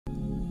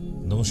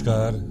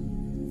নমস্কার,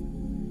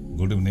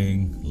 good evening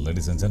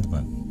ladies and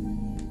gentleman.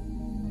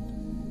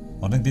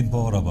 অনেকদিন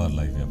পর আবার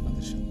লাইভে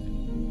আপনাদের সামনে।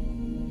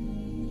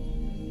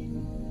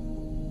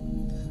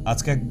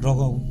 আজকে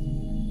একরকম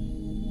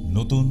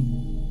নতুন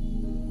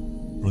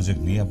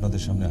প্রজেক্ট নিয়ে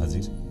আপনাদের সামনে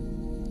হাজির।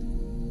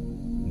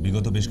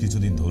 বিগত বেশ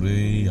কিছুদিন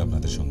ধরেই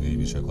আপনাদের সঙ্গে এই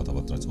বিষয়ে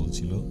কথাবার্তা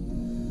চলছিল।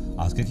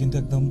 আজকে কিন্তু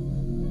একদম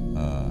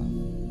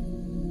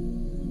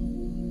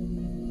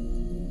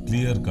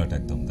ক্লিয়ার কাট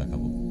একদম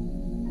দেখাবো,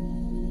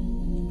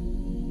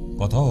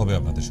 কথাও হবে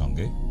আপনাদের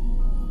সঙ্গে।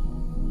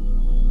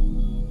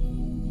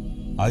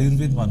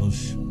 আয়ুর্বেদ মানুষ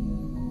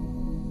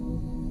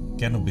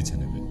কেন বেছে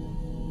নেবে?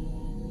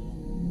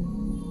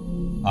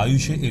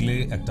 আয়ুষে এলে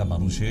একটা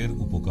মানুষের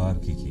উপকার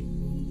কি কি,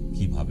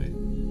 কিভাবে?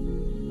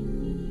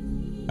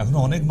 এখনো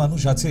অনেক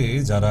মানুষ আছে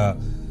যারা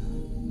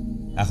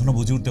এখনো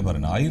বুঝে উঠতে পারে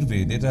না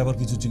আয়ুর্বেদ এটা আবার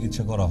কিছু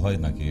চিকিৎসা করা হয়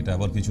নাকি, এটা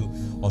আবার কিছু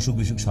অসুখ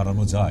বিসুখ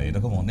সারানো যায়।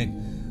 এরকম অনেক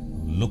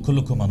লক্ষ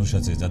লক্ষ মানুষ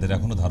আছে যাদের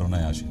এখনো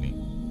ধারণায় আসেনি।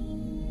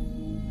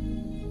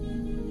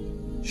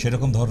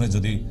 সেরকম ধরনের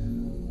যদি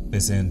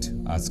পেশেন্ট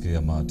আজকে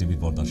আমার টিভি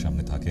পর্দার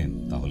সামনে থাকেন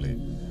তাহলে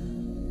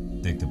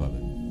দেখতে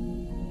পাবেন,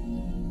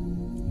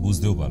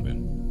 বুঝতেও পারবেন।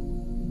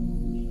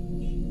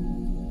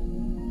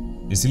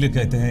 इसलिए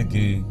कहते हैं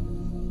कि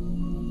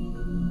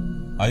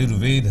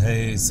आयुर्वेद है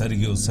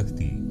सरयो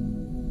शक्ति,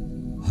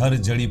 हर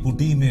जड़ी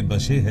बूटी में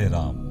बसे है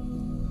राम,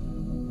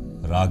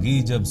 रागी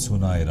जब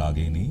सुनाए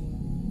रागिनी,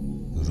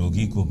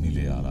 रोगी को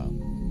मिले आराम।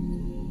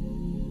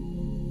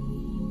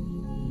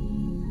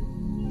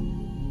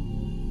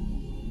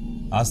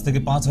 আজ থেকে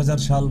 5000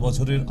 সাল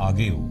বছরের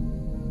আগেও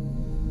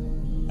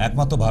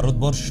একমাত্র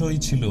ভারতবর্ষই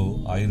ছিল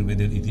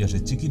আয়ুর্বেদের ইতিহাসে,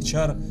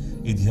 চিকিৎসার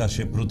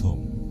ইতিহাসে প্রথম।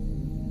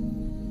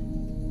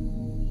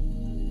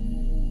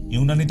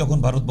 ইউনানি তখন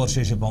ভারতবর্ষে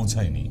এসে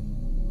পৌঁছায়নি।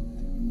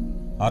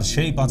 আর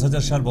সেই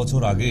 5000 সাল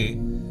বছর আগে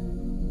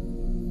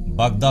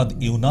বাগদাদ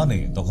ইউনানে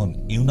তখন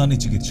ইউনানি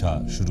চিকিৎসা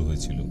শুরু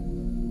হয়েছিল।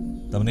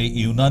 তার মানে এই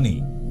ইউনানি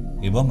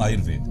এবং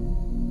আয়ুর্বেদ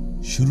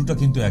শুরুটা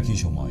কিন্তু একই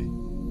সময়।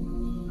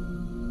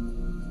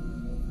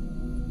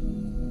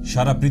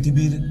 সারা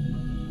পৃথিবীর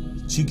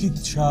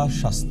চিকিৎসা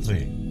শাস্ত্রে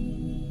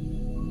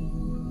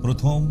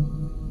প্রথম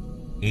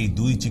এই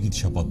দুই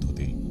চিকিৎসা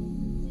পদ্ধতি,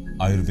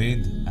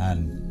 আয়ুর্বেদ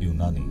অ্যান্ড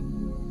ইউনানি।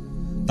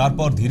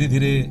 তারপর ধীরে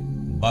ধীরে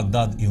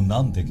বাগদাদ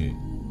ইউনান থেকে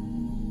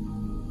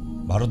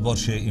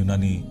ভারতবর্ষে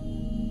ইউনানি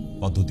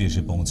পদ্ধতি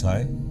এসে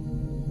পৌঁছায়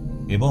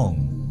এবং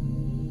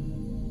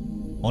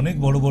অনেক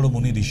বড় বড়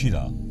মুনি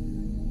ঋষিরা,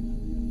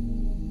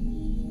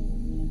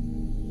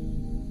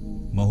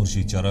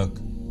 মহর্ষি চরক,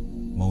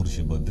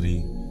 মহর্ষি বদ্রী,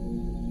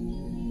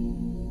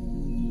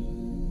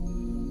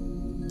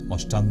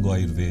 অষ্টাঙ্গ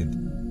আয়ুর্বেদ,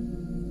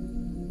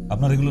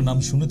 আপনার এগুলো নাম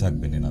শুনে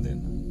থাকবেন এনাদের।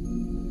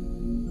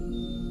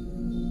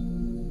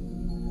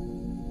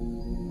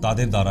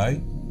 তাদের দ্বারাই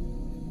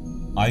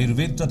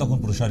আয়ুর্বেদটা তখন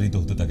প্রসারিত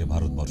হতে থাকে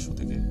ভারতবর্ষ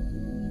থেকে।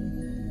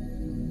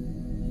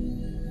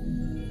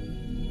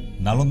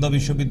 নালন্দা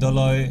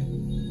বিশ্ববিদ্যালয়ে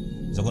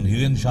যখন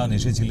হিউয়েন শান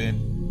এসেছিলেন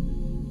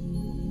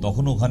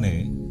তখন ওখানে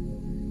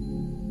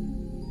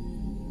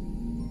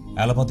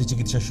অ্যালোপ্যাথি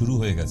চিকিৎসা শুরু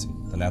হয়ে গেছে,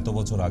 তাহলে এত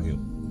বছর আগেও।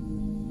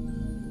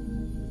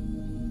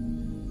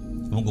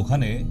 এবং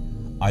ওখানে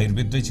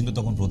আয়ুর্বেদটাই ছিল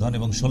তখন প্রধান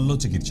এবং শল্য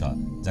চিকিৎসা,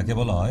 যাকে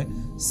বলা হয়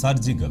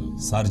সার্জিক্যাল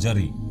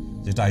সার্জারি,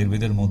 যেটা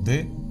আয়ুর্বেদের মধ্যে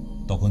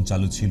তখন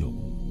চালু ছিল।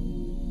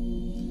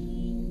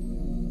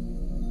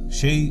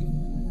 সেই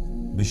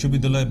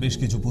বিশ্ববিদ্যালয়ে বেশ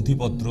কিছু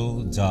পুঁথিপত্র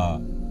যা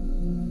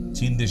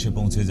চীন দেশে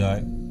পৌঁছে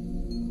যায়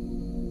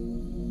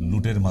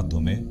লুটের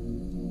মাধ্যমে,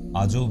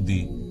 আজও অব্দি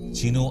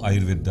চীনও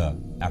আয়ুর্বেদটা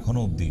এখনো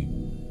অব্দি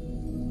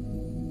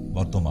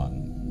বর্তমান।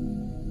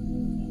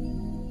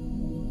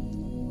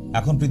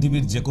 এখন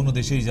পৃথিবীর যে কোনো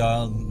দেশেই যা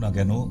না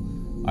কেন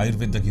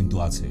আয়ুর্বেদটা কিন্তু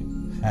আছে।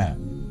 হ্যাঁ,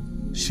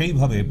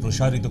 সেইভাবে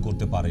প্রসারিত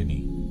করতে পারেনি,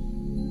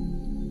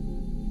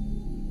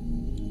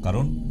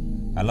 কারণ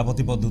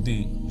অ্যালোপ্যাথি পদ্ধতি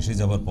এসে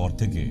যাবার পর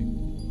থেকে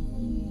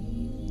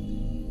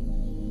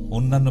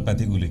অন্যান্য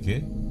প্যাথিগুলিকে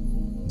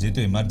যেহেতু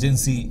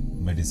এমার্জেন্সি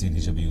মেডিসিন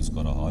হিসেবে ইউজ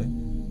করা হয়,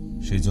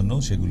 সেই জন্য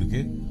সেগুলিকে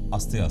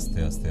আস্তে আস্তে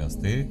আস্তে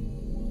আস্তে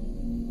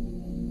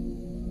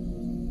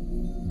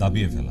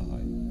দাবিয়ে ফেলা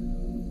হয়।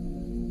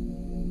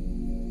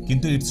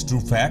 কিন্তু ইটস ট্রু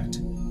ফ্যাক্ট,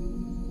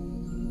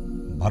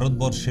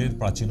 ভারতবর্ষের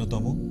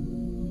প্রাচীনতম,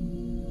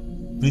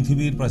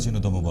 পৃথিবীর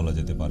প্রাচীনতম বলা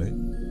যেতে পারে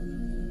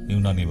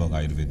ইউনানি এবং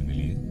আয়ুর্বেদ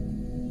মিলিয়ে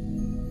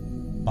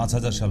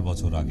 5000 সাল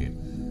বছর আগের।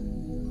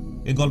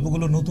 এই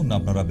গল্পগুলো নতুন না,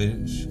 আপনারা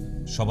বেশ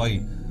সবাই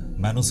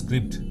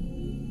ম্যানুস্ক্রিপ্ট,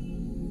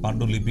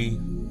 পাণ্ডুলিপি,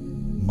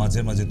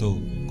 মাঝে মাঝে তো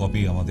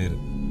কপি আমাদের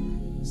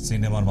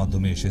সিনেমার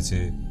মাধ্যমে এসেছে,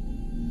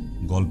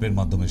 গল্পের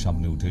মাধ্যমে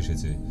সামনে উঠে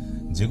এসেছে,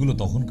 যেগুলো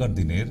তখনকার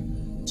দিনের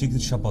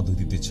চিকিৎসা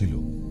পদ্ধতিতে ছিল।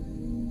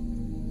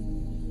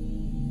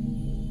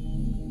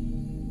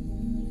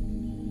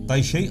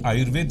 তাই সেই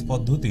আয়ুর্বেদ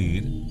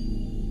পদ্ধতির,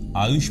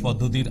 আয়ুষ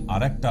পদ্ধতির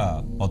আর একটা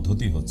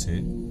পদ্ধতি হচ্ছে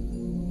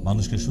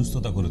মানুষকে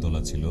সুস্থতা করে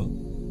তোলা ছিল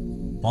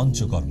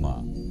পঞ্চকর্মা।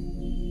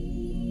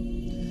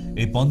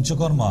 এই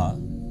পঞ্চকর্মা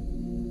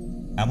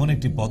এমন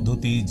একটি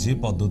পদ্ধতি যে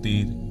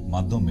পদ্ধতির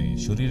মাধ্যমে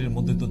শরীরের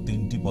মধ্যে তো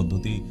 3টি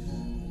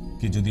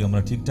পদ্ধতিকে যদি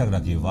আমরা ঠিকঠাক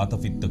রাখি, বাত,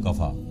 পিত্ত,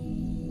 কফা,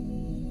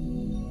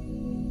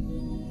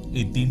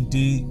 এই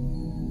তিনটি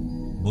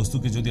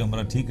বস্তুকে যদি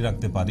আমরা ঠিক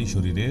রাখতে পারি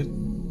শরীরের,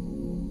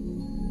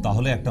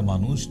 তাহলে একটা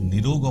মানুষ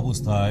নিরোগ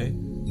অবস্থায়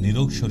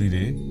নিরোগ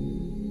শরীরে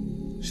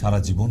সারা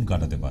জীবন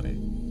কাটাতে পারে।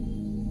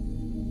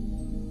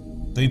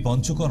 তো এই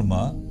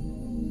পঞ্চকর্মা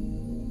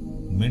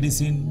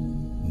মেডিসিন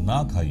না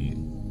খাইয়ে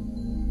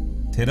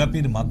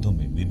থেরাপির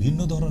মাধ্যমে, বিভিন্ন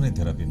ধরনের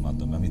থেরাপির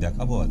মাধ্যমে, আমি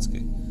দেখাবো আজকে,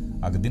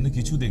 আগের দিনে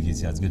কিছু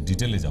দেখিয়েছি, আজকে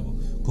ডিটেলে যাব।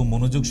 খুব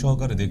মনোযোগ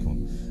সহকারে দেখুন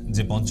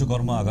যে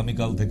পঞ্চকর্মা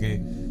আগামীকাল থেকে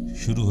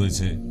শুরু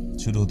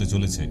হতে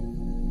চলেছে।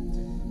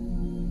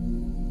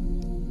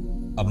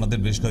 আপনাদের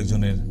বেশ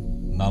কয়েকজনের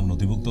নাম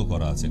নথিভুক্ত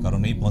করা আছে,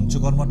 কারণ এই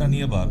পঞ্চকর্মাটা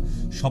নিয়ে এবার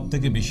সব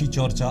থেকে বেশি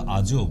চর্চা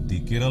আজও অব্দি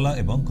কেরালা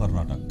এবং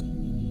কর্ণাটক।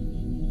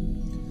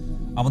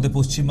 আমাদের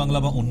পশ্চিমবাংলা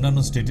বা অন্যান্য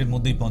স্টেটের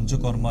মধ্যে এই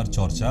পঞ্চকর্মার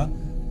চর্চা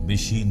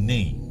বেশি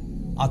নেই,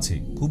 আছে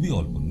খুবই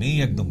অল্প, নেই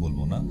একদম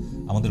বলবো না,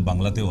 আমাদের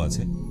বাংলাতেও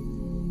আছে।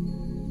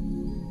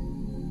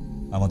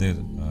 আমাদের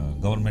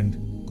গভর্নমেন্ট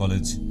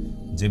কলেজ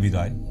জেবি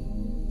রায়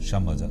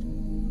শ্যামবাজার,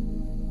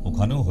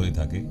 ওখানেও হয়ে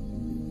থাকে,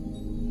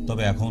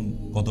 তবে এখন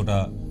কতটা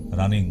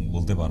রানিং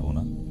বলতে পারবো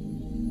না,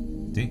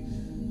 ঠিক,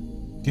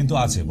 কিন্তু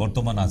আছে,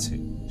 বর্তমান আছে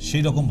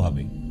সেই রকম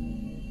ভাবে,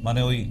 মানে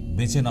ওই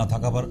বেঁচে না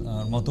থাকার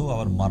মতো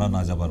আবার মারা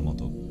না যাবার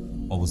মতো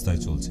অবস্থায়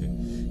চলছে।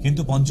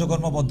 কিন্তু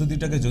পঞ্চকর্মা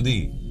পদ্ধতিটাকে যদি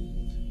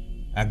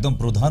একদম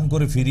প্রধান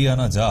করে ফিরিয়ে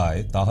আনা যায়,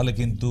 তাহলে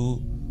কিন্তু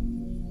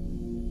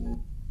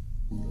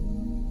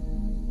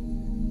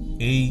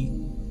এই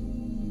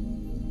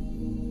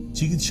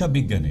চিকিৎসা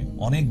বিজ্ঞানে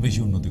অনেক বেশি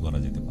উন্নতি করা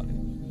যেতে পারে।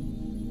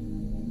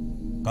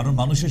 কারণ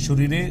মানুষের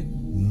শরীরে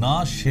না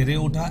সেরে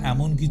ওঠা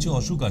এমন কিছু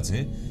অসুখ আছে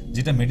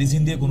যেটা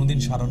মেডিসিন দিয়ে কোনোদিন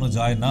সারানো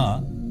যায় না,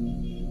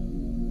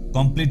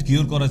 কমপ্লিট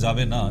কিওর করা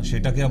যাবে না,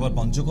 সেটাকে আবার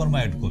পঞ্চকর্মা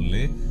অ্যাড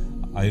করলে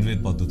আয়ুর্বেদ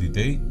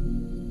পদ্ধতিতেই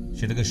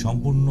সেটাকে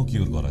সম্পূর্ণ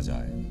কিওর করা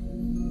যায়।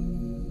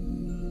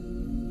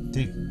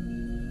 ঠিক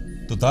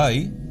তো, তাই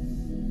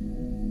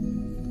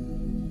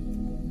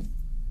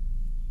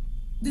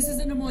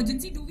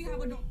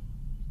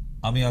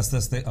আমি আস্তে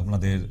আস্তে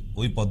আপনাদের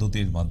ওই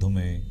পদ্ধতির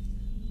মাধ্যমে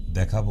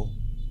দেখাবো।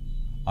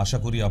 আশা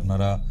করি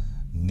আপনারা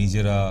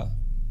নিজেরা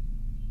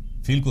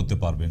ফিল করতে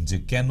পারবেন যে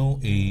কেন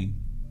এই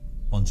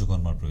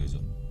পঞ্চকর্মার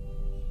প্রয়োজন।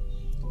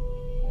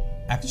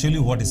 Actually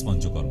what is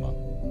Panchakarma?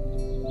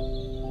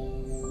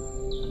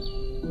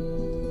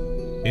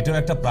 এটাও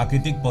একটা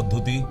প্রাকৃতিক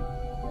পদ্ধতি,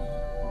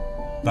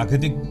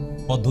 প্রাকৃতিক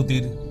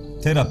পদ্ধতির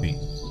থেরাপি,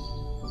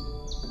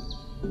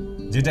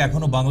 যেটা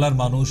এখনো বাংলার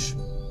মানুষ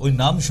ওই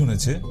নাম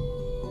শুনেছে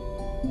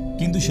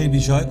কিন্তু সেই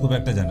বিষয়ে খুব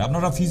একটা জানে।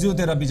 আপনারা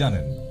ফিজিওথেরাপি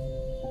জানেন,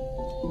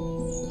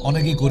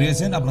 অনেকেই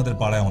করিয়েছেন, আপনাদের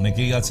পাড়ায়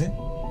অনেকেই আছে,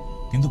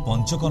 কিন্তু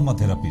পঞ্চকর্মা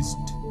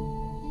থেরাপিস্ট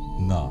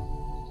না,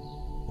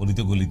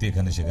 অলিতে গলিতে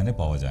এখানে সেখানে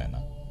পাওয়া যায় না।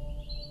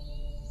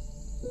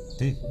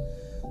 ঠিক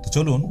তো,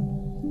 চলুন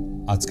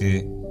আজকে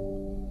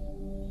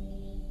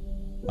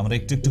আমরা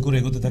একটু একটু করে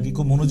এগোতে থাকি।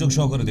 খুব মনোযোগ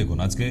সহকারে দেখুন।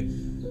 আজকে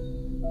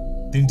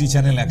তিনটি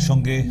চ্যানেল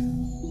একসঙ্গে,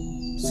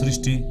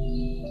 সৃষ্টি,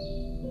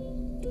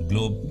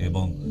 গ্লোব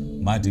এবং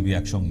মায়া টিভি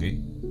একসঙ্গে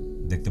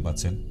দেখতে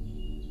পাচ্ছেন।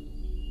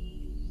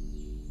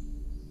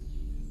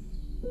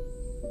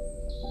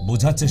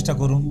 বোঝার চেষ্টা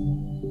করুন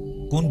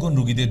কোন কোন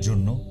রোগীদের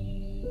জন্য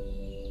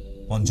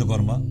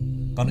পঞ্চকর্মা,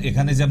 কারণ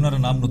এখানে যে আপনারা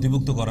নাম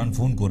নথিভুক্ত করান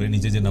ফোন করে,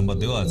 নিচে যে নাম্বার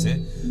দেওয়া আছে,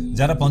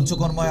 যারা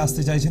পঞ্চকর্মায়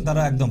আসতে চাইছেন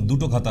তারা একদম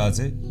দুটো খাতা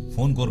আছে,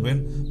 ফোন করবেন,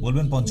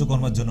 বলবেন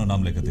পঞ্চকর্মার জন্য নাম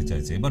লেখাতে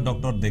চাইছে। এবার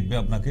ডক্টর দেখবে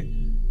আপনাকে,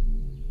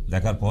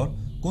 দেখার পর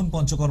কোন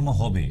পঞ্চকর্মা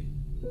হবে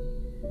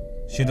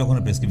সেটা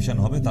ওখানে প্রেসক্রিপশন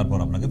হবে, তারপর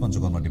আপনাকে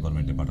পঞ্চকর্মা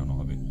ডিপার্টমেন্টে পাঠানো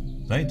হবে,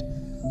 রাইট?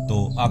 তো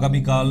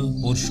আগামীকাল,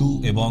 পরশু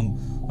এবং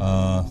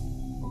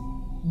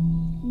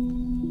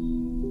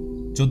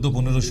 14,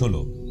 15,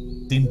 16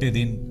 তিনটে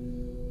দিন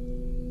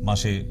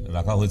মাসে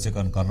রাখা হয়েছে,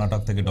 কারণ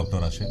কর্ণাটক থেকে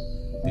ডক্টর আসে,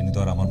 তিনি তো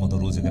আর আমার মতো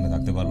রোজ এখানে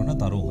থাকতে পারবেন না,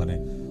 তারও ওখানে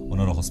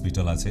ওনার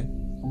হসপিটাল আছে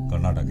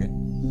কর্ণাটকে।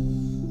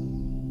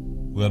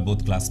 We are both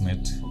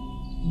classmate.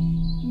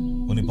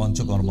 উনি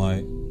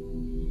পঞ্চকর্মায়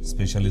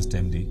স্পেশালিস্ট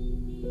এমডি,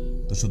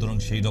 তো সুতরাং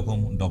সেই রকম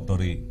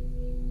ডক্টরই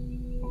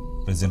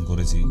প্রেজেন্ট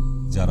করেছি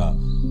যারা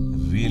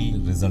রিয়েল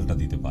রেজাল্টটা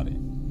দিতে পারে।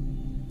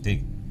 ঠিক,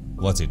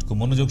 ওয়াচ ইট, খুব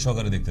মনোযোগ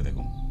সহকারে দেখতে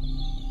দেখুন।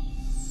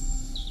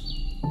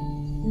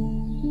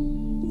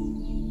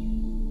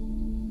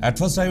 At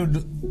first, I would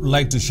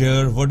like to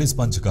share what is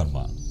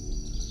Panchakarma.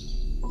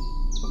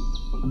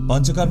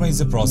 Panchakarma is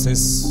a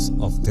process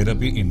of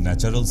therapy in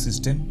natural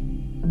system.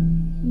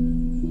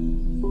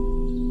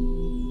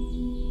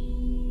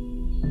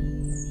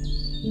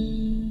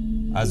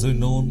 As we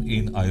know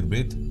in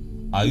Ayurveda,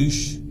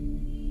 Ayush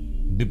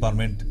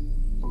department,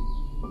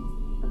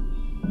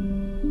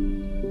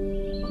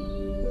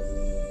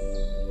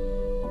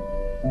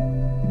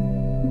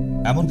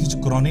 এমন কিছু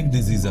ক্রনিক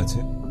ডিজিজ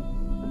আছে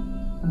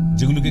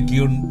যেগুলোকে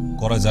কিওর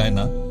করা যায়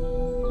না,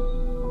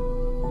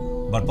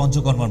 বাট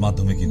পঞ্চকর্মার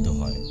মাধ্যমে কিন্তু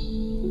হয়।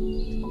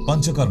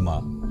 পঞ্চকর্মা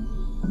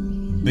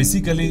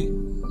বেসিক্যালি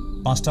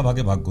 5টা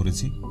ভাগে ভাগ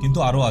করেছি, কিন্তু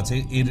আরো আছে,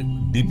 এর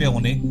ডিপে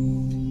অনেক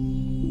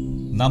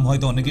নাম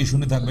হয়তো অনেকেই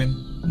শুনে থাকবেন।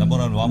 নাম্বার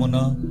 1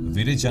 বামনা,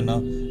 বিরেচনা,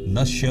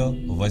 নস্য,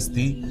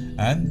 বস্তি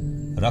অ্যান্ড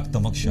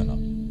রক্তমক্ষণা।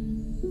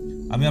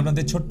 আমি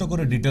আপনাদের ছোট্ট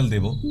করে ডিটেল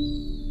দেব।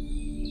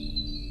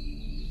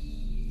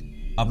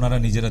 আপনারা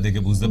নিজেরা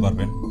দেখে বুঝতে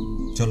পারবেন।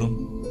 চলুন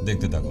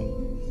দেখতে থাকুন।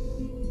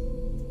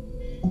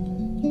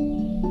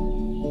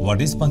 What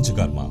is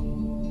Panchakarma?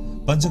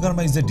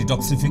 Panchakarma is a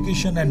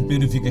detoxification and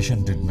purification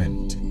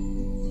treatment.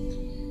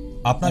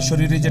 আপনার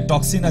শরীরে যে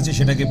টক্সিন আছে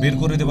সেটাকে বের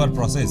করে দেওয়ার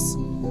প্রসেস,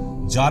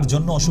 যার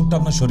জন্য অসুখটা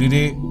আপনার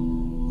শরীরে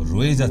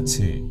রয়ে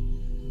যাচ্ছে,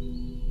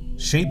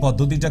 সেই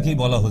পদ্ধতিটাকেই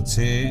বলা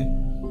হচ্ছে,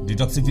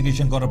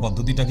 ডিটক্সিফিকেশন করার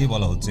পদ্ধতিটাকেই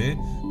বলা হচ্ছে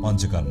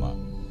Panchakarma.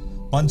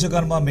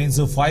 Panchakarma means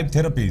 5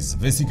 therapies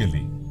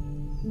basically.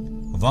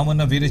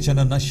 Vamana,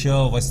 Virechana, Nasya,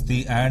 Vasti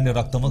and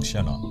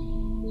Raktamakshana.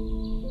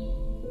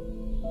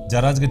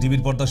 যারা আজকে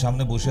টিভির পর্দার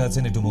সামনে বসে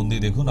আছেন একটু মন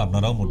দিয়ে দেখুন,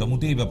 আপনারাও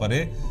মোটামুটি এই ব্যাপারে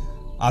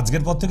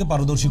আজকের পর থেকে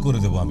পারদর্শী করে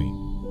দেব আমি।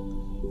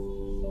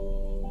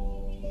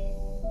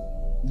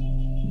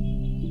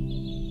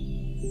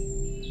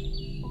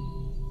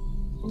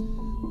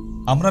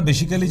 আমরা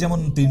বেসিক্যালি যেমন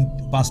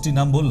 5টি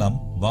নাম বললাম,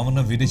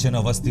 বামনা, বিরেচনা,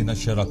 অবস্থি,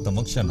 নস্য,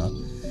 রক্তমোক্ষণা,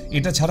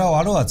 এটা ছাড়াও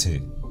আরো আছে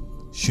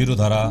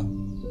শিরোধারা,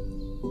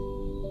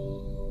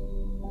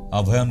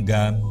 অভয়ন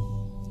জ্ঞান,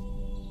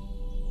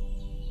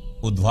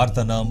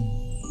 উদ্ধারতনম,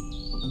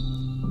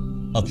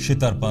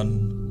 অক্ষিতর্পণ,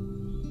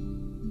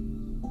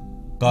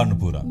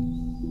 কর্ণপুরাণ।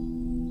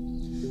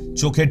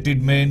 চোখের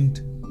ট্রিটমেন্ট,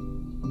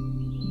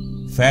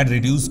 ফ্যাট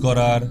রিডিউস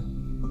করার,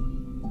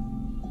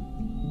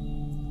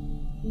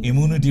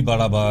 ইমিউনিটি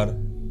বাড়াবার,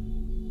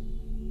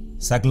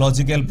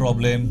 সাইকোলজিক্যাল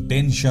প্রবলেম,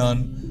 টেনশন,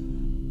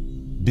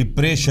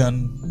 ডিপ্রেশন,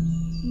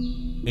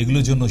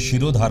 এগুলোর জন্য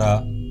শিরোধারা,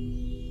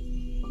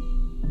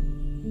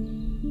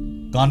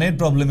 কানের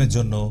প্রবলেমের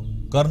জন্য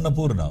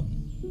কর্ণপূর্ণম।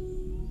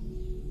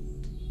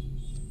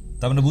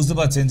 তার মানে বুঝতে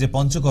পারছেন যে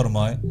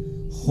পঞ্চকর্মায়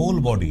হোল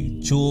বডি,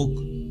 চোখ,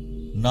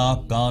 নাক,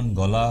 কান,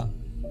 গলা,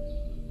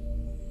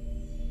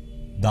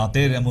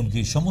 দাঁতের এমনকি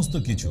সমস্ত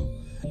কিছু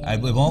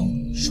এবং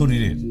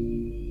শরীরের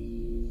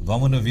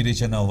বামন,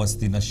 বিরেচনা,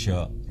 অবস্থি, নস্য,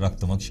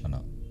 রক্তমোক্ষণা।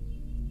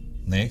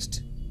 Next,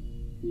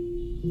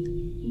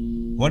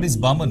 what is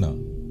Bamna?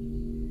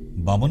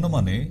 Bamna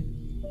মানে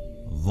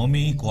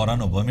বমি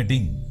করানো,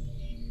 ভমিটিং,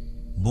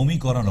 বমি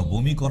করানো।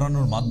 বমি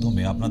করানোর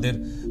মাধ্যমে আপনাদের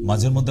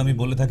মাঝের মধ্যে আমি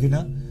বলে থাকি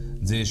না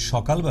যে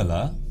সকালবেলা,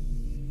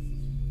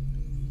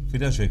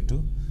 ফিরে আসো একটু,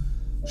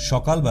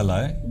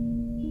 সকালবেলায়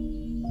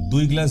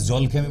 2 গ্লাস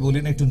জল খেয়ে, আমি বলি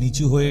না একটু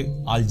নিচু হয়ে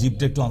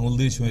আলজিভটা একটু আঙুল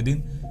দিয়ে ছুঁয়ে দিন,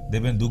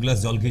 দেখবেন 2 গ্লাস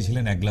জল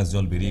খেয়েছিলেন, 1 গ্লাস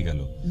জল বেরিয়ে গেল,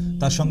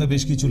 তার সঙ্গে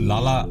বেশ কিছু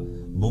লালা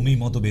বমি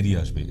মতো বেরিয়ে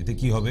আসবে। এতে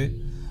কি হবে?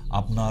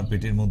 আপনার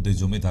পেটের মধ্যে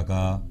জমে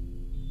থাকা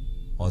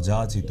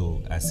অযাচিত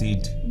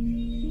অ্যাসিড,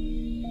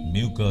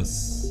 মিউকাস,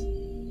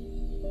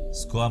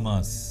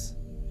 স্কোয়ামাস,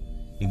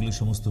 এগুলো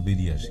সমস্ত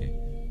বেরিয়ে আসে,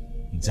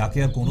 যাকে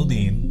আর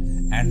কোনোদিন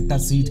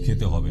অ্যান্টাসিড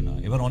খেতে হবে না।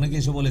 এবার অনেকে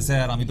এসে বলে,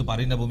 স্যার আমি তো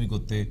পারি না বমি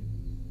করতে।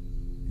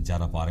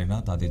 যারা পারে না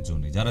তাদের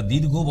জন্য, যারা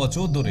দীর্ঘ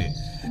বছর ধরে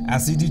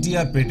অ্যাসিডিটি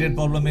আর পেটের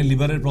প্রবলেমে,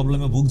 লিভারের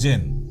প্রবলেমে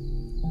ভুগছেন,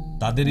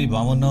 তাদের এই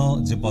বামন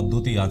যে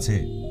পদ্ধতি আছে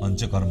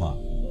পঞ্চকর্মা,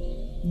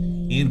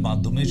 এর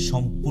মাধ্যমে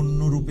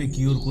সম্পূর্ণরূপে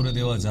কিওর করে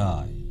দেওয়া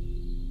যায়।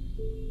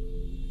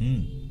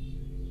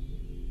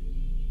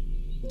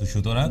 তো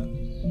সুতরাং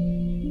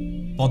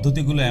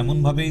পদ্ধতিগুলো এমন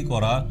ভাবেই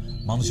করা,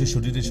 মানুষের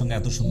শরীরের সঙ্গে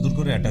এত সুন্দর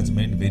করে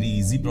অ্যাটাচমেন্ট, ভেরি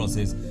ইজি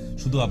প্রসেস।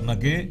 শুধু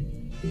আপনাকে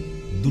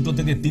 2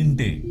 থেকে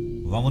 3টে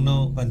বামন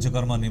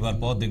পঞ্চকর্মা নেবার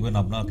পর দেখবেন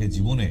আপনাকে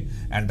জীবনে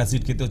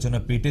অ্যান্টাসিড খেতে হচ্ছে না,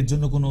 পেটের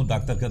জন্য কোনো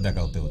ডাক্তারকে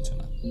দেখা হতে হচ্ছে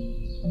না।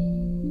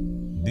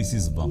 This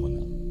is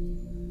Bamna.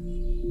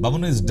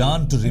 Bamna is done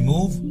to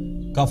remove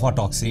kapha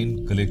toxin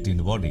collect in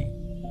the body.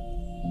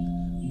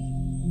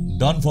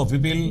 Done for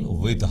people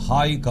with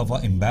high kapha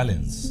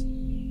imbalance.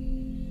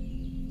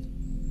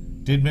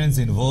 Treatments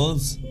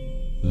involves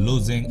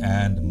losing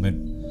and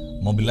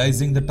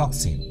mobilizing the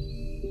toxin.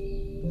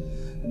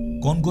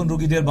 কোন কোন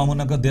রোগীদের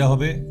বামনাকা দেয়া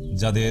হবে?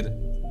 যাদের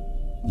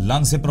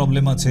লাংসে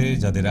প্রবলেম আছে,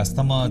 যাদের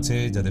অ্যাস্থমা আছে,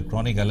 যাদের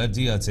ক্রনিক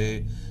অ্যালার্জি আছে,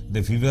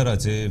 যাদের ফিভার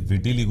আছে,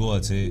 ভিটিলিগো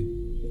আছে,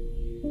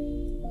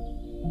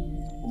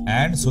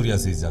 অ্যান্ড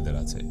সোরিয়াসিস যাদের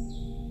আছে,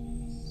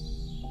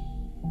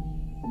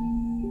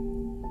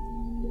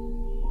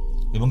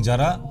 এবং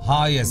যারা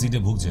হাই অ্যাসিডে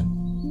ভুগছেন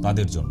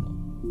তাদের জন্য।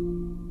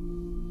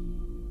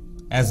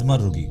 অ্যাজমার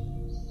রোগী,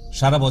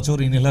 সারা বছর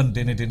ইনহেলার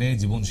টেনে টেনে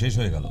জীবন শেষ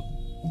হয়ে গেল,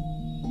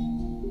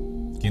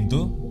 কিন্তু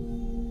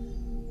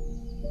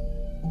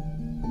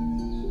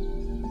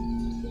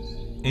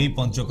এই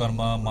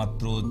পঞ্চকর্মা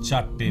মাত্র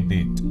 4টে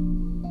ডেট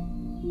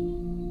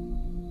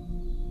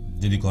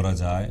যদি করা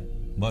যায়,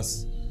 বাস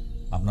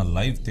আপনার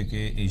লাইফ থেকে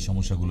এই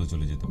সমস্যাগুলো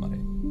চলে যেতে পারে।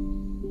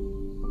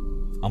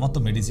 আমার তো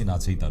মেডিসিন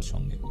আছেই তার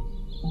সঙ্গে।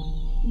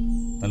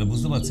 তাহলে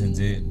বুঝতে পারছেন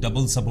যে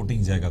ডাবল সাপোর্টিং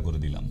জায়গা করে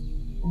দিলাম,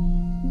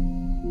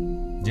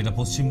 যেটা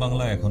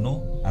পশ্চিমবাংলায় এখনো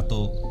এত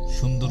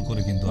সুন্দর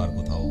করে কিন্তু আর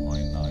কোথাও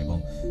হয় না, এবং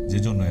যে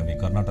জন্য আমি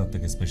কর্ণাটক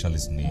থেকে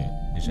স্পেশালিস্ট নিয়ে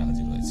এসে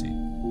হাজির হয়েছি।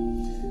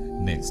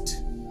 নেক্সট,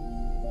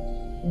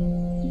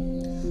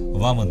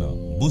 বামনা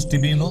বুস্ট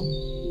ইমিউনো,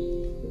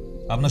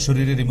 আপনার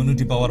শরীরের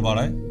ইমিউনিটি পাওয়ার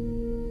বাড়ায়,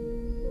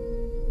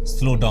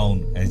 slow down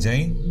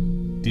এজাইন,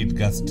 treat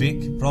gastric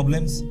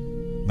problems,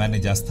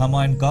 manage asthma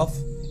and calf,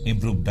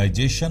 improve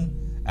digestion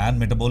and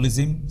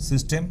metabolism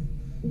system,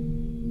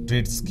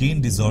 treat skin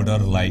disorder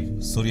like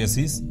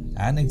psoriasis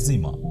and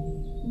eczema.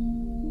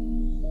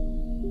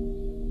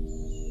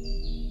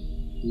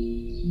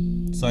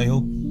 So I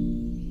hope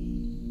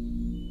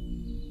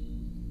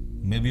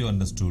maybe you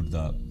understood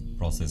the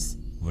process.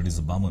 What is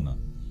Vamana?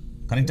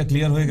 Kanekta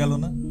clear hoye gelo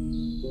na?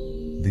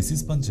 This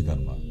is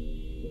Panchakarma.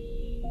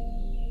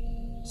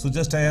 So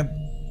just I have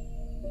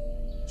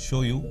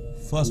show you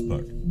first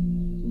part.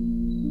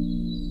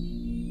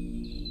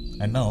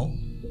 And now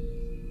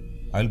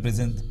I will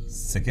present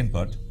second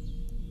part.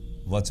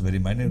 Watch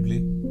very minutely.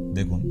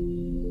 দেখুন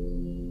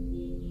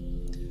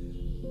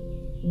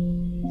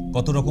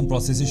কত রকম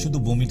প্রসেসে শুধু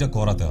বমিটা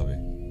করাতে হবে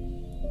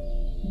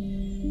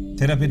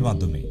থেরাপির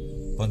মাধ্যমে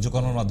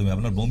পঞ্চকর্মার মাধ্যমে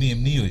আপনার বমি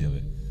এমনিই হয়ে যাবে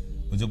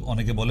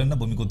অনেকে বলেন না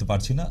বমি করতে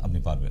পারছি না আপনি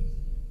পারবেন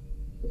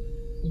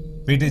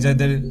পেটে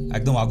যাদের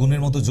একদম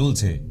আগুনের মতো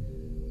জ্বলছে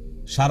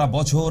সারা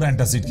বছর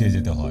অ্যান্টাসিড খেয়ে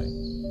যেতে হয়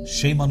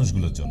সেই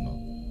মানুষগুলোর জন্য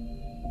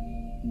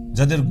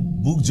যাদের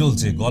বুক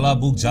জ্বলছে গলা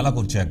বুক জ্বালা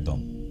করছে একদম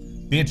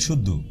পেট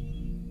শুদ্ধ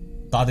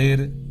তাদের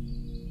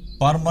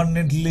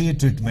পার্মানেন্টলি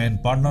ট্রিটমেন্ট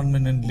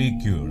পার্মানেন্টলি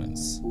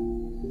কিউরেন্স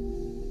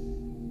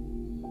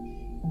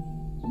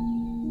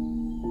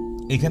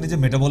এখানে যে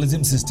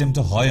মেটাবলিজম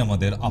সিস্টেমটা হয়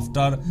আমাদের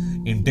after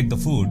intact the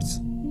foods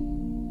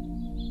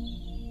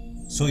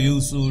so you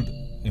should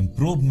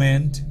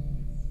improvement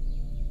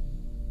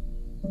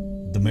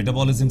the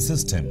metabolism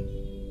system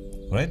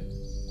right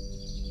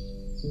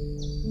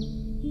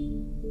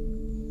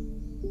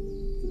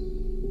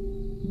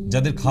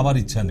যাদের খাবার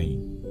ইচ্ছা নেই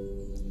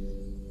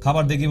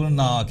খাবার দেখে বলুন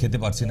না খেতে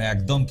পারছি না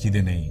একদম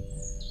খিদে নেই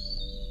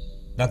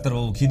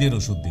ডাক্তারবাবু খিদের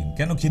ওষুধ দিন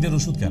কেন খিদের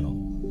ওষুধ কেন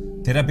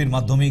থেরাপির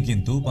মাধ্যমেই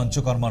কিন্তু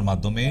পঞ্চকর্মার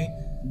মাধ্যমে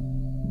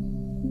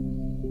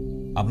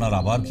আপনার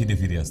আবার খিদে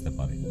ফিরে আসতে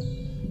পারে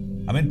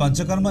I mean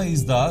Panchakarma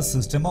is the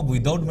system of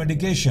without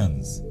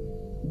medications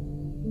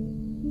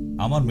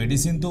আমার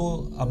মেডিসিন তো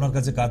আপনার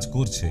কাছে কাজ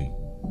করছেই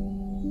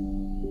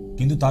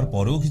কিন্তু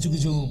তারপরেও কিছু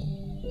কিছু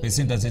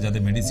পেশেন্ট আছে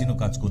যাদের মেডিসিনও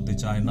কাজ করতে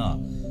চায় না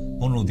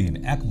 15 দিন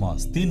 1 মাস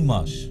 3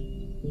 মাস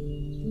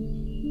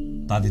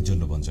তাদের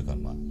জন্য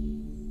পঞ্চকর্মা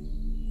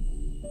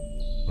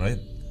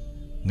রাইট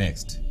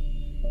নেক্সট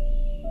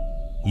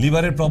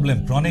লিভারের প্রবলেম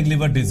ক্রনিক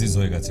লিভার ডিজিজ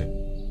হয়ে গেছে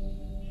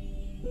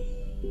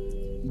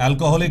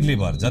অ্যালকোহলিক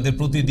লিভার যাদের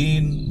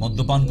প্রতিদিন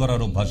মদ্যপান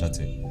করার অভ্যাস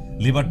আছে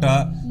লিভারটা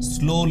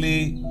স্লোলি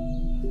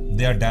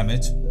দে আর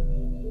ড্যামেজ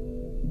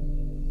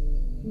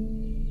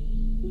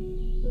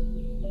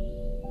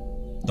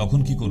তখন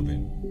কি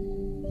করবেন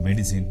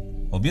medicine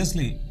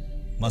obviously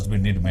must be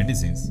need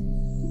medicines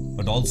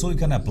but also you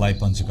can apply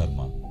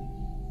panchakarma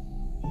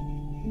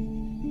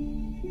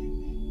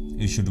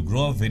you should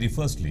grow up very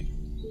firstly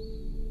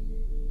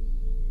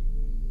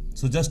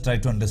so just try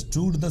to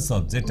understood the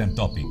subject and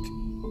topic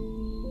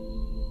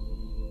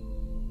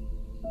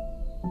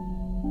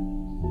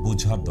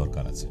বুঝার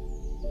দরকার আছে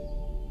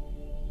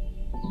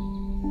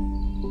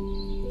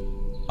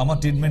আমার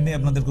ট্রিটমেন্ট নিয়ে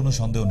আপনাদের কোনো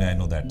সন্দেহ নেই I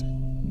know that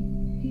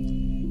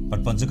but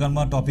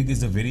Panchakarma topic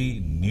is a very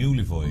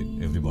newly for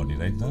everybody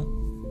right now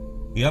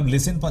you have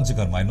listened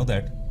Panchakarma I know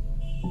that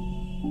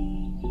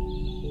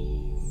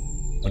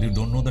but you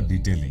don't know the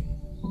detailing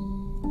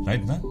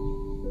right na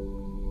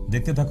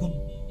দেখতে থাকুন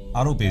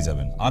আরো পেয়ে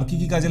যাবেন আর কি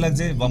কি কাজে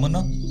লাগছে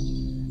বামনা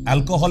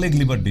অ্যালকোহলিক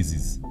লিভার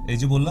ডিজিজ এই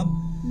যে বললাম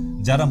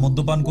যারা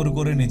মদ্যপান করে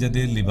করে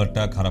নিজেদের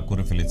লিভারটা খারাপ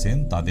করে ফেলেছেন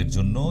তাদের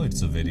জন্য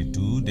ইটস ভেরি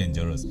টু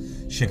ডেঞ্জারাস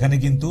সেখানে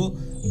কিন্তু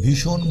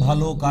ভীষণ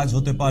ভালো কাজ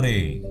হতে পারে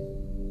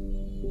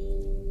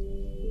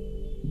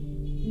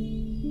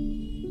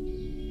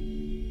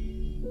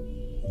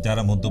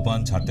যারা মদ্যপান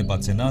ছাড়তে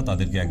পারছে না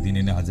তাদেরকে একদিন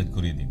এনে হাজির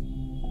করিয়ে দিন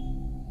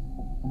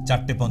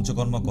 4টে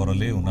পঞ্চকর্ম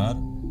করালে ওনার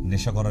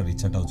নেশা করার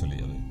ইচ্ছাটাও চলে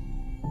যাবে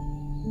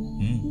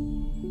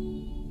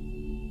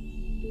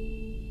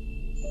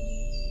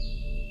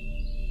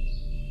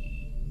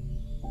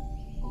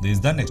This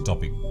is the next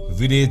topic.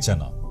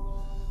 Virechana.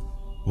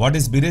 What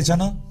is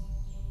Virechana?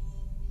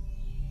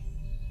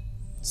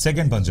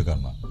 Second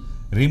Panchakarma.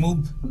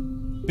 Remove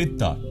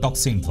pitta,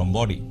 toxin from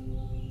body.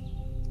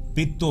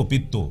 Pitto.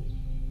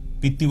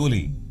 পিত্তি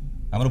বলি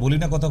আমরা বলি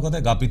না কথা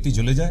কথায় গা পিত্তি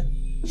জ্বলে যায়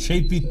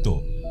সেই পিত্ত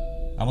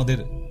আমাদের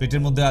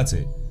পেটের মধ্যে আছে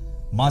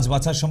মাছ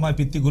বাছার সময়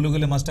পিত্তি গুলো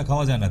গেলে মাছটা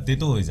খাওয়া যায় না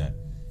তেতো হয়ে যায়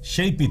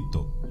সেই পিত্ত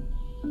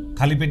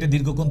খালি পেটে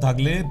দীর্ঘক্ষণ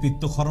থাকলে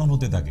পিত্ত ক্ষরণ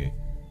হতে থাকে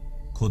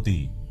ক্ষতি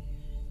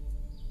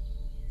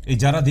এই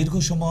যারা দীর্ঘ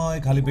সময়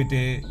খালি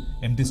পেটে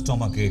এমটি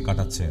স্টমাকে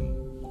কাটাচ্ছেন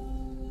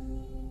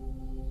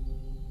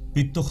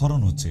পিত্ত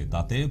ক্ষরণ হচ্ছে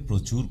তাতে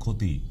প্রচুর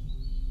ক্ষতি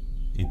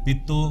এই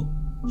পিত্ত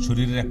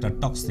শরীরের একটা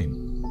টক্সিন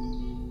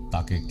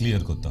তাকে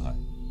ক্লিয়ার করতে হয়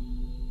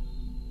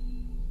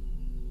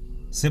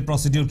সে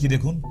প্রসিডিউর কি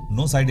দেখুন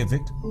no side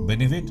effect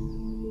benefit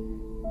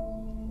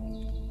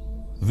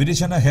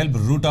Virechana help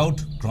root out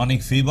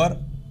chronic fever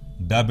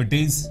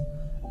diabetes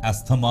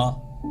asthma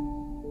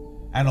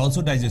and also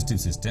digestive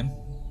system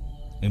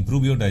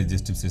improve your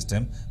digestive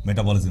system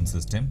metabolism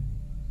system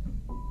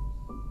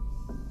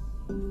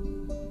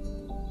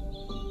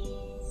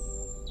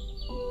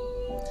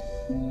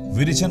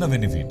Virechana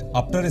benefit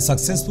after a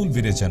successful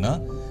Virechana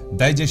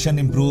digestion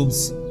improves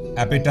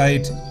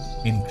appetite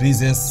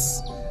increases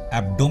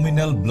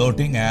abdominal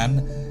bloating and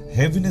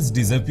heaviness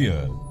disappear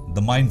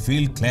the mind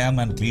feel calm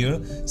and clear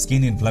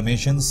skin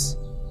inflammations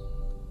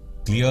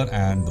clear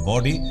and the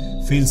body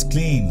feels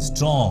clean,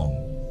 strong.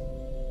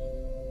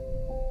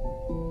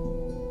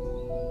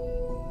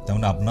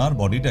 তেমন আপনার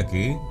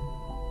বডিটাকে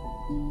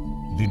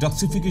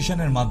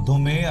ডিটক্সিফিকেশনের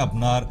মাধ্যমে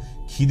আপনার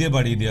খিদে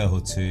বাড়িয়ে দেওয়া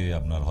হচ্ছে,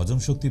 আপনার হজম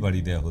শক্তি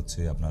বাড়িয়ে দেওয়া হচ্ছে,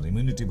 আপনার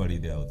ইমিউনিটি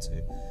বাড়িয়ে দেওয়া হচ্ছে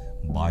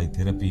বাই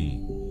থেরাপি।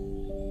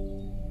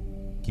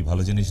 কি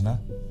ভালো জিনিস না?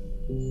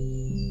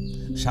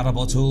 সারা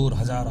বছর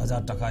হাজার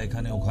হাজার টাকা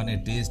এখানে ওখানে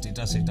টেস্ট,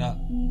 এটা সেটা,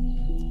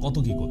 কত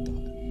কি করতে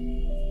হয়,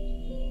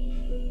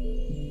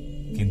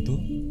 কিন্তু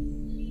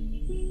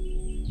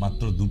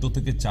মাত্র 2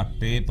 থেকে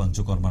 4টে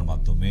পঞ্চকর্মার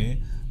মাধ্যমে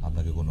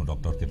আপনাকে কোনো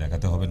ডক্টরকে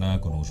দেখাতে হবে না,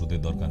 কোনো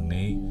ওষুধের দরকার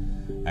নেই,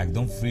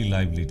 একদম ফ্রি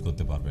লাইফ লিড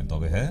করতে পারবেন।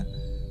 তবে হ্যাঁ,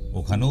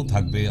 ওখানেও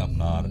থাকবে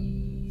আপনার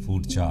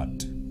food chart.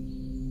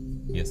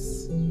 Yes.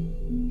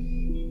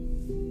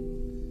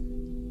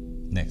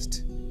 Next,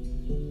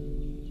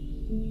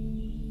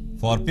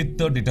 for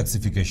pitta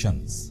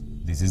detoxifications,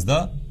 this is the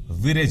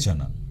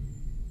virechana.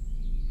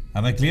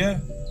 Am I clear?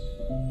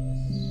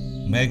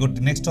 May I go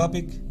to next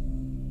topic?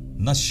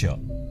 Nasya.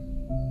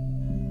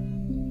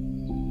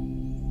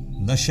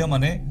 Nasya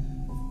মানে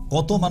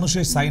কত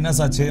মানুষের সাইনাস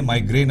আছে,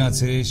 মাইগ্রেন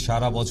আছে,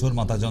 সারা বছর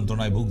মাথা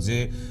যন্ত্রণায় ভুগছে,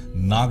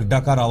 নাক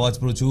ডাকার আওয়াজ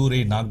প্রচুর,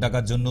 এই নাক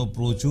ডাকার জন্য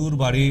প্রচুর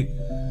বাড়ি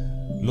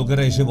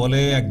লোকেরা এসে বলে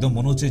একদম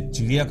মনে হচ্ছে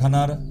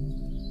চিড়িয়াখানার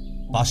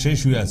পাশে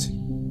শুয়ে আছে,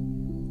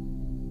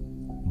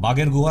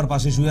 বাঘের গুহার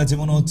পাশে শুয়ে আছে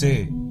মনে হচ্ছে।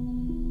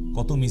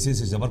 কত মিসেস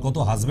এসে, আবার কত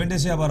হাজবেন্ড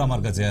এসে আবার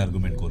আমার কাছে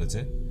আর্গুমেন্ট করেছে,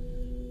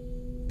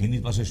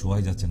 গিনির পাশে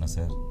শোয়াই যাচ্ছে না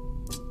স্যার,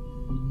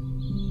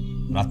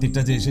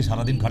 রাত্রিটা যে এসে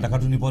সারাদিন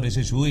খাটাখাটুনি পর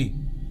এসে শুই,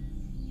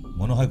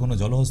 মনে হয় কোনো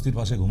জলহস্তির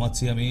পাশে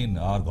ঘুমাচ্ছি আমি,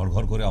 আর ঘর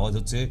ঘর করে আওয়াজ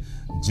হচ্ছে,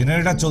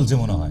 জেনারেটর চলছে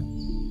মনে হয়,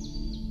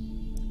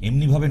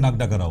 এমনি ভাবে নাক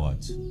ডাকার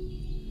আওয়াজ।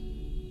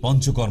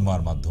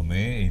 পঞ্চকর্মার মাধ্যমে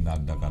এই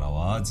নাক ডাকার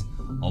আওয়াজ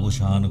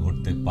অবসান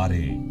ঘটতে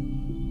পারে।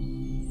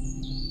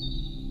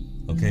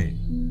 ওকে,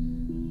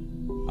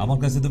 আমার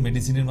কাছে তো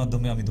মেডিসিনের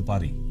মাধ্যমে আমি তো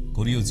পারি,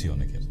 করিয়েছি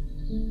অনেকের,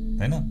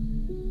 তাই না?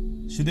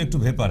 শুধু একটু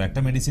ভেপার, একটা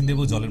মেডিসিন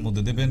দেবো, জলের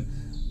মধ্যে দেবেন,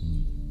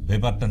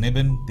 ভেপারটা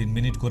নেবেন 3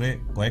 মিনিট করে,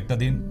 কয়েকটা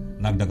দিন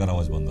নাক ডাকার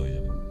আওয়াজ বন্ধ হয়ে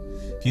যাবে।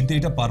 কিন্তু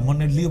এটা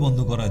পার্মানেন্টলি বন্ধ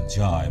করা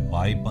যায়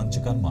by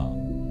Panchakarma.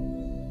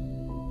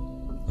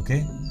 Okay,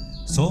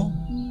 so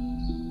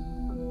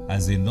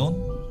as you know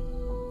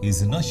is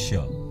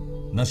nasya.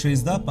 Nasya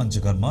is the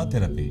panchakarma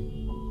therapy.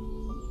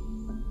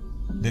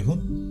 দেখুন,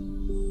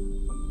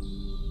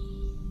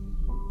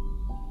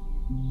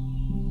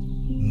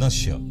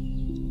 nasya,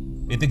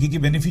 এতে কি কি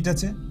বেনিফিট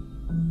আছে?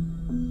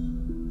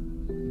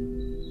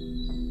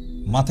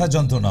 মাথা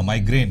যন্ত্রণা,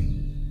 মাইগ্রেন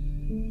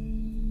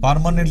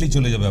পার্মানেন্টলি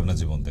চলে যাবে আপনার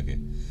জীবন থেকে।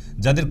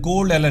 যাদের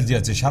কোল্ড অ্যালার্জি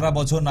আছে, সারা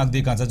বছর নাক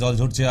দিয়ে কাঁচা জল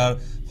ঝরছে আর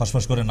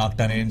ফসফস করে নাক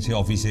টানেন, সে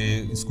অফিসে,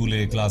 স্কুলে,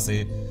 ক্লাসে,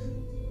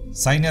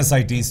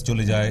 সাইনাসাইটিস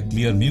চলে যায়,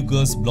 ক্লিয়ার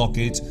মিউকাস,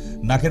 ব্লকেজ,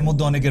 নাকের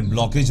মধ্যে অনেকের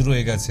ব্লকেজ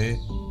রয়ে গেছে,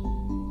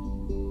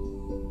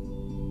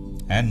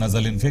 and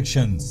nasal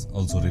infections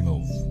also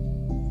remove.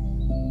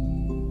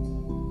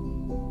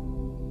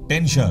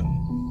 Tension,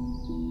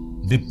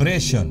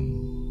 depression,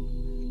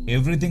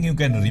 everything you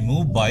can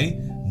remove by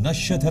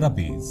nasya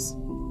therapies.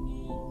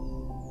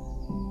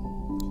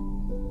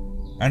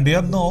 And we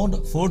have known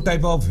 4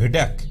 types of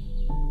headache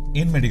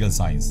in medical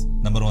science.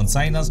 Number 1,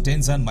 sinus,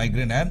 tension,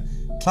 migraine and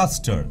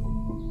cluster.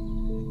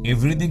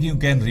 Everything you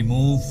can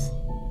remove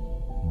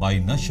by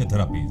nasya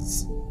therapies.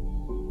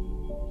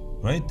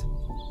 Right?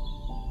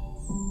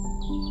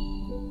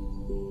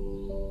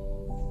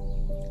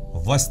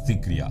 Vasti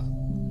Kriya.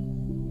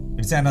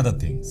 It's another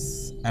thing,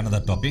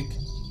 another topic.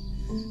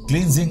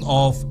 Cleansing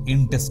of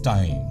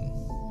intestine.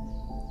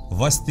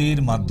 Vastir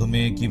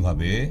মাধ্যমে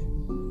কিভাবে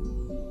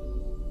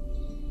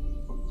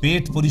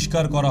পেট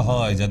পরিষ্কার করা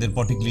হয়, যাদের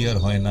পটি clear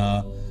হয় না,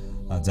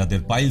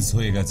 যাদের piles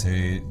হয়ে গেছে,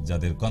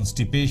 যাদের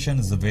constipation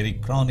is very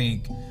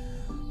chronic,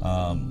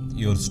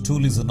 your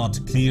stool is not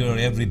clear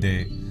every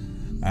day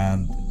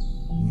and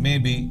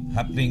maybe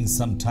happening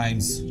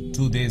sometimes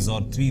 2 days or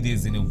 3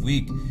 days in a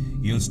week,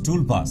 your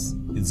stool pass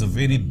is a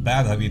very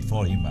bad habit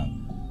for human,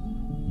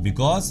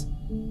 because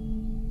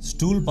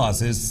stool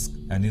passes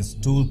and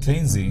stool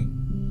cleansing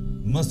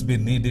must be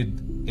needed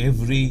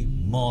every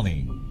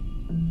morning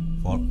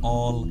for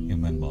all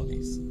human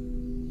bodies.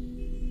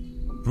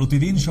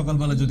 প্রতিদিন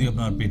সকালবেলা যদি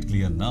আপনার পেট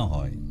clear না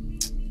হয়,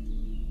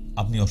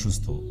 আপনি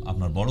অসুস্থ,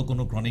 আপনার বড়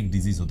কোনো ক্রনিক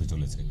ডিজিজ হতে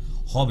চলেছে,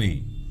 হবেই।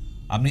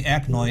 আপনি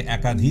এক নয়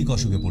একাধিক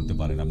অসুখে পড়তে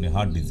পারেন। আপনি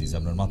হার্ট ডিজিজ,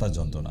 আপনার মাথার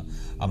যন্ত্রণা,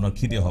 আপনার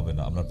খিদে হবে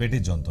না, আপনার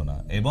পেটের যন্ত্রণা,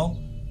 এবং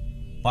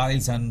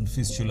piles and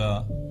fistula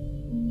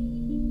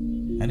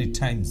any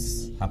Times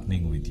happening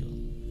with you.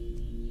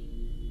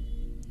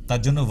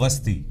 তার জন্য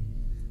ভাস্তি।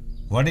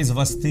 What is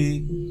ভাস্তি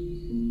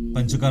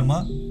Panchakarma?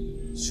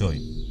 show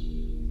you.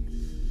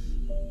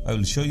 I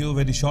will show you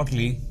very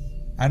shortly.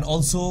 And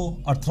also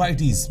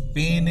arthritis,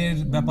 pain এর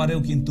ব্যাপারেও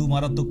কিন্তু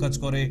মারাত্মক কাজ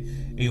করে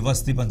এই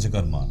ভাস্তি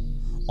Panchakarma.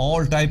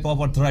 All type of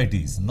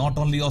arthritis, not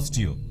only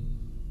osteo.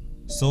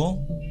 So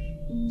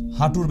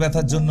হাঁটুর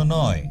ব্যথার জন্য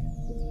নয়।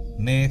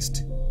 নেক্সট,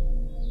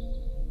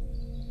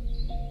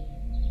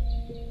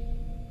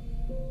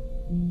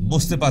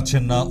 বসতে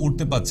পাচ্ছেন না,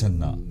 উঠতে পাচ্ছেন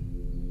না,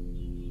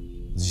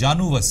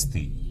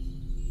 জানুভাস্তি।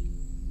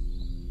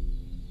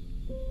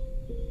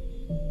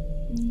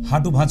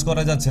 হাঁটু ভাঁজ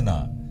করা যাচ্ছে না,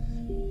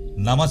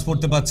 নামাজ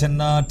পড়তে পারছেন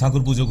না,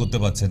 ঠাকুর পুজো করতে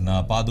পারছেন না,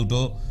 পা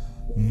দুটো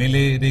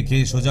মেলে রেখে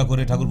সোজা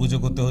করে ঠাকুর পুজো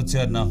করতে হচ্ছে,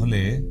 আর না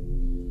হলে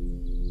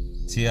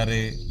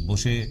চেয়ারে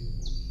বসে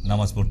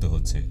নামাজ পড়তে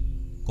হচ্ছে।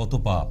 কত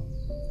পাপ!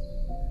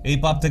 এই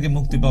পাপ থেকে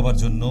মুক্তি পাওয়ার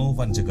জন্য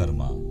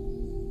পঞ্চকর্মা,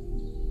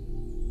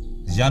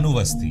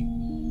 জানুবাস্তি।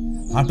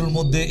 হাঁটুর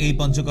মধ্যে এই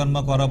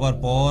পঞ্চকর্মা করাবার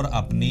পর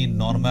আপনি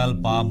নর্মাল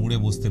পা মুড়ে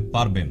বসতে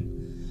পারবেন।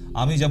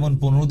 আমি যেমন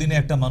 15 দিনে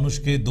একটা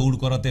মানুষকে দৌড়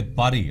করাতে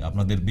পারি,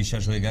 আপনাদের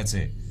বিশ্বাস হয়ে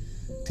গেছে,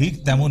 ঠিক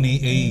তেমনি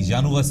এই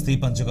জানুবাস্তি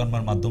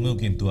পঞ্চকর্মার মাধ্যমেও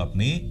কিন্তু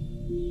আপনি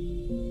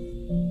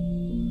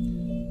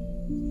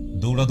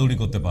দৌড়াদৌড়ি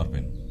করতে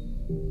পারবেন।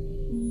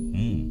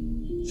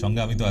 সঙ্গে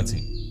আমি তো আছি,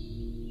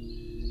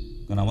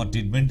 কারণ আমার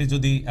ট্রিটমেন্টে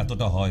যদি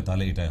এতটা হয়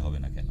তাহলে এটাই হবে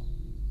না কেন,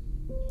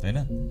 তাই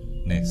না?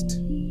 নেক্সট,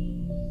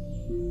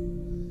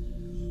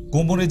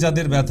 কোমরে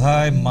যাদের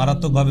ব্যথায়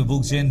মারাত্মকভাবে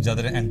ভুগছেন,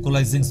 যাদের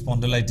অ্যাঙ্কোলাইজিং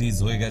স্পন্ডালাইটিস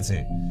হয়ে গেছে,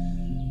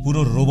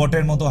 পুরো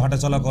রোবটের মতো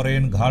হাঁটাচলা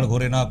করেন, ঘাড়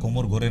ঘোরে না,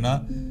 কোমর ঘোরে না,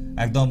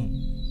 একদম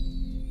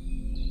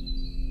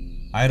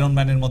আয়রন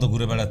ম্যানের মতো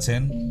ঘুরে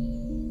বেড়াচ্ছেন,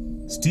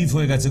 স্টিফ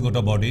হয়ে গেছে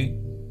গোটা বডি,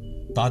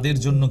 তাদের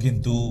জন্য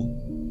কিন্তু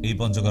এই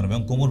পঞ্চকর্ম।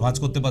 এবং কোমর ভাঁজ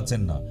করতে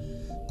পারছেন না,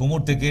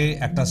 কোমর থেকে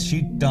একটা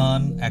শীত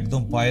টান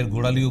একদম পায়ের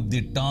গোড়ালি অব্দি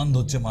টান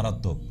ধরছে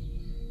মারাত্মক,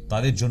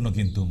 তাদের জন্য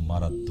কিন্তু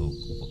মারাত্মক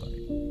উপকারী।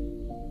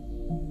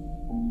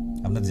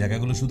 আপনার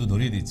জায়গাগুলো শুধু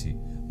ধরিয়ে দিচ্ছি,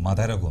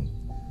 মাথায় রাখুন,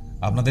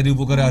 আপনাদেরই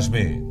উপকারে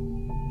আসবে।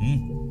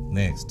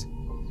 নেক্সট,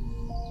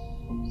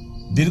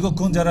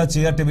 দীর্ঘক্ষণ যারা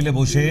চেয়ার টেবিলে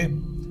বসে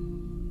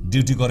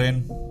ডিউটি করেন,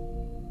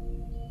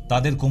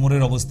 তাদের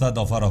কোমরের অবস্থা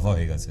দফা রফা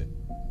হয়ে গেছে,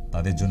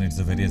 তাদের জন্য it's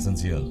a very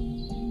essential.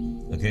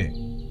 Okay,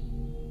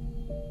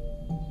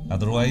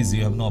 otherwise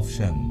you have no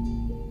option.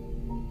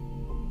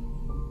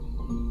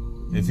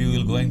 If you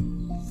will going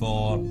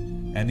for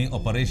any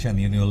operation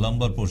in your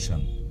lumbar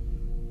portion,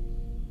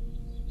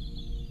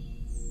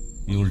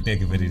 you will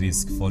take a very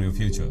risk for your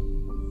future.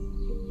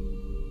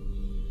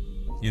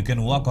 You can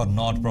walk or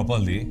not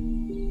properly.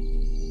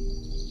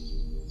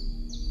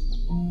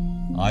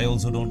 I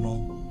also don't know,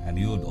 and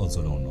you also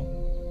don't know.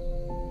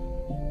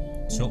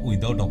 So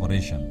without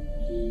operation,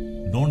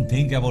 don't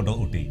think about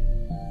OT.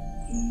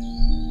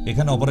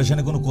 এখানে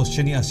অপারেশনে কোনো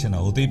কোশ্চেনই আসছে না,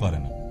 হতেই পারে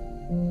না,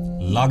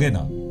 লাগে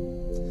না।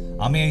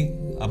 আমি,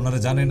 আপনারা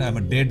জানেন, I am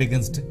dead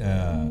against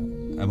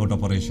about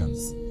operations,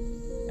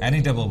 any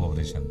type of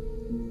operation.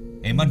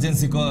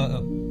 Emergency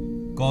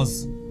cause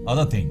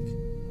other thing,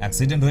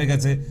 accident হয়ে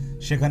গেছে,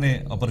 সেখানে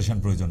অপারেশন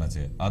প্রয়োজন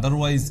আছে।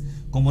 আদারওয়াইজ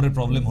কোমরের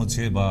প্রবলেম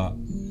হচ্ছে বা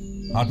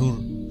হাঁটুর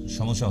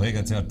সমস্যা হয়ে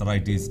গেছে,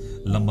 আর্থ্রাইটিস,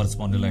 লাম্বার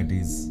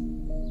স্পন্ডিলাইটিস,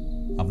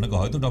 আপনাকে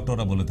হয়তো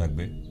ডক্টররা বলে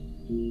থাকবে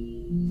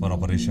ফর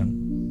অপারেশন,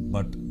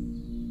 বাট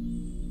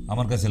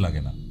আমার কাছে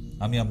লাগে না।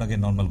 আমি আপনাকে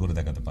নর্মাল করে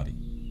দেখাতে পারি,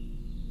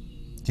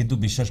 কিন্তু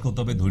বিশ্বাস করতে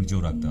হবে,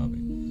 ধৈর্যও রাখতে হবে,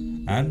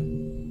 অ্যান্ড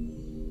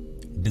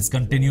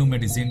ডিসকন্টিনিউ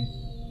মেডিসিন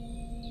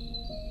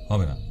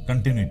হবে না,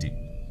 continuity,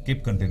 keep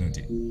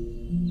continuity,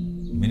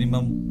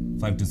 minimum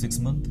 5 to 6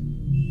 months.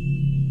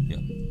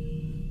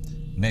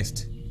 Next,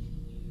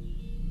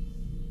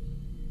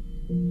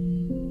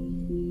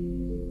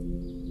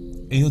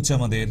 এই হচ্ছে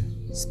আমাদের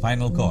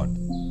স্পাইনাল কর্ড।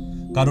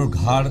 কারোর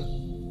ঘাড়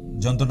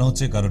যন্ত্রণা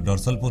হচ্ছে, কারোর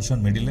ডরসাল পোর্শন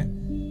মিডিলে,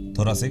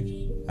 thoracic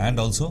and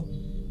also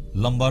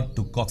lumbar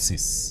to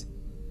coccyx,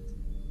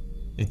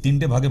 এই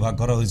তিনটে ভাগে ভাগ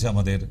করা হয়েছে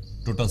আমাদের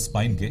টোটাল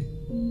স্পাইনকে।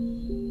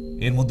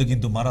 এর মধ্যে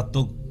কিন্তু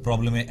মারাত্মক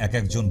প্রবলেমে এক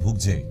একজন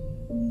ভুগছে,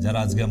 যারা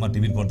আজকে আমার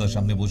টিভির পর্দার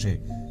সামনে বসে,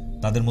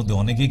 তাদের মধ্যে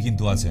অনেকেই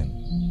কিন্তু আছেন।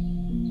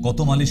 কত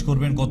মালিশ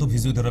করবেন, কত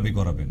ফিজিওথেরাপি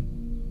করাবেন,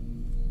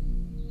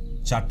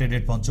 4টে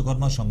ডেট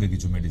পঞ্চকর্মার সঙ্গে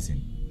কিছু মেডিসিন,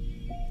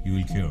 ইউ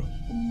উইল কিওর।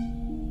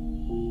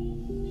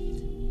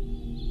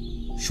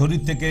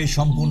 শরীর থেকে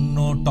সম্পূর্ণ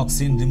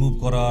টক্সিন রিমুভ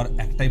করার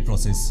একটাই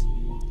প্রসেস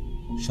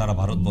সারা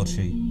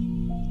ভারতবর্ষেই,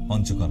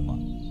 পঞ্চকর্মা।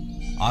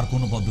 আর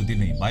কোনো পদ্ধতি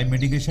নেই। বাই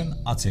মেডিকেশন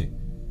আছে,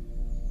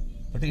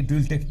 but it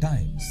will take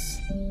Times,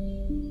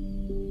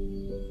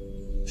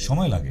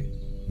 সময় লাগে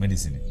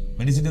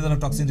মেডিসিনে দ্বারা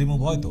টক্সিন রিমুভ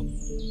হয় তো,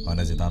 হয়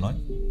না যে তা নয়,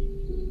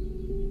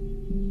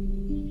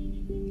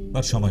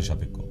 বাট সময়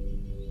সাপেক্ষ,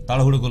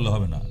 তাড়াহুড়ো করলে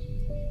হবে না।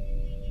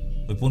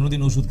 ওই 15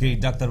 দিন ওষুধ খেয়ে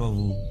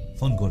ডাক্তারবাবু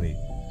ফোন করে,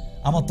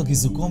 আমার তো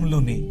কিছু কমলো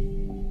নেই,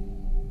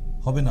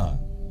 হবে না,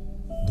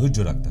 ধৈর্য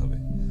রাখতে হবে।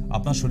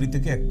 আপনার শরীর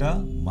থেকে একটা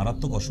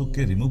মারাত্মক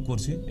অসুখকে রিমুভ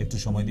করছি, একটু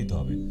সময় দিতে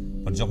হবে।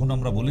 আর যখন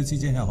আমরা বলেছি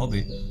যে হ্যাঁ হবে,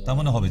 তার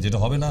মানে হবে, যেটা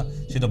হবে না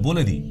সেটা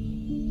বলে দিই।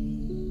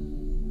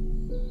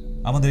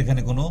 আমাদের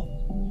এখানে কোনো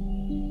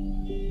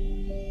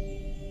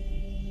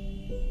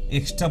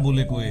এক্সট্রা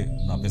বলে কয়ে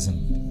না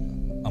পেশেন্ট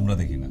আমরা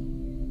দেখি না,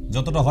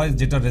 যতটা হয়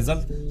যেটা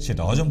রেজাল্ট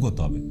সেটা হজম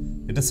করতে হবে,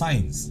 এটা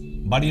সায়েন্স।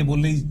 বাড়িয়ে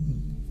বললেই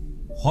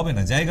হবে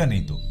না, জায়গা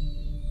নেই তো,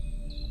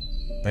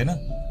 তাই না?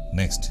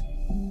 Next,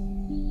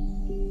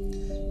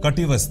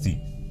 কটিবস্তি,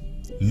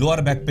 lower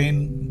back pain,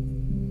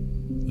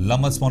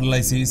 lumbar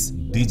spondylosis,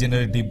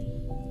 degenerative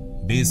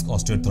disc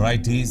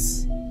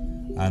osteoarthritis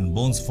and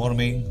bones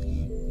forming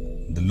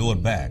the lower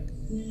back,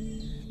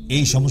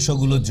 এই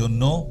সমস্যাগুলোর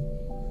জন্য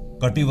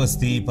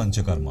কটিবস্তি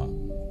পঞ্চকর্মা।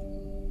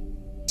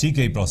 ঠিক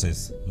এই প্রসেস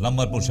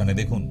লাম্বার পোর্শনে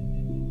দেখুন,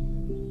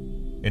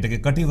 এটাকে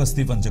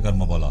কটিবস্তি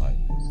পঞ্চকর্মা বলা হয়।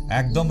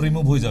 একদম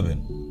রিমুভ হয়ে যাবেন।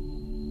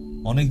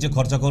 অনেক যে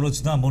খরচা খরচ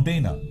না,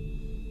 মোটেই না।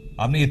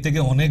 আপনি এর থেকে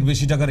অনেক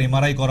বেশি টাকার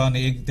এমআরআই করান,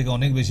 এর থেকে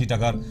অনেক বেশি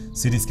টাকার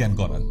সিটি স্ক্যান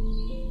করান,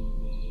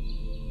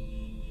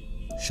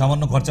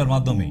 সামান্য খরচার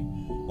মাধ্যমেই।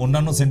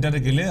 অন্যান্য সেন্টারে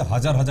গেলে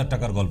হাজার হাজার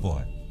টাকার গল্প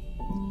হয়।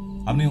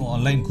 আপনি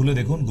অনলাইন খুলে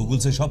দেখুন,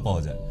 গুগলসে সব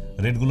পাওয়া যায়,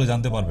 রেটগুলো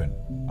জানতে পারবেন।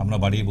 আমরা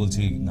বাড়িয়ে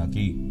বলছি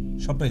নাকি,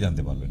 সবটাই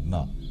জানতে পারবেন।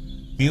 না,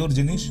 পিওর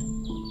জিনিস,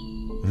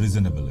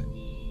 রিজনেবল।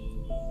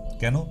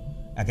 কেন?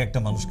 এক একটা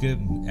মানুষকে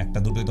একটা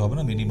দুটোই তো হবে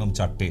না, মিনিমাম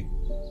 4টে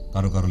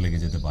কারো কারো লেগে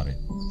যেতে পারে,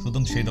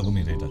 সুতরাং সেই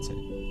রকমই রেট আছে।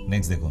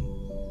 নেক্সট দেখুন,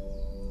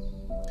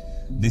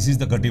 this is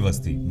the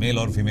কাটিবাস্তি, mail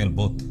or female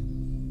both.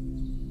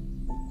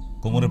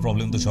 কোমরের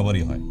প্রবলেম তো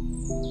সবারই হয়।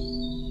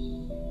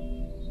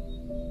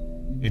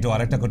 এটা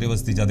আরেকটা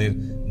কাটিবাস্তি যাদের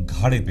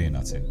ঘাড়ে পেন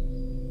আছে।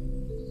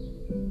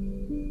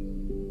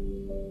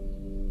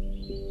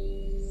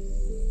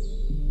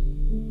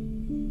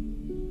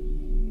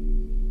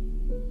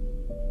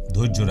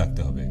 ধৈর্য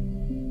রাখতে হবে।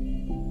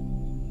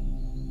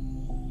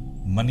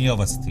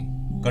 মানিয়াবস্থি,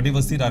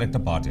 কাটিবাস্তির আরেকটা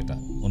পার্ট, এটা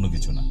অন্য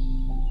কিছু না।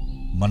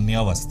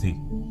 মানিয়াবস্থি।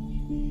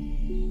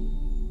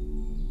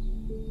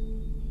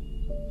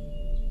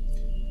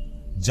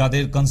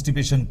 যাদের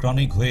কনস্টিপেশন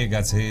ক্রনিক হয়ে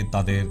গেছে,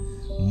 তাদের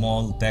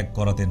মল ত্যাগ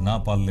করাতে না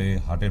পারলে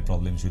হার্টের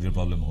প্রবলেম, শরীরের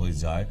প্রবলেম হয়ে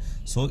যায়।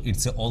 So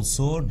it's a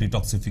also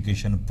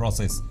detoxification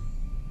process.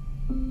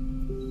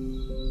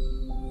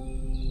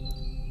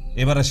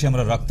 এবার আসি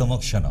আমরা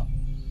রক্তমোক্ষণা,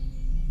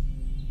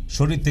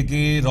 শরীর থেকে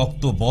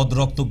রক্ত, বদ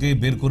রক্তকে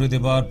বের করে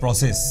দেবার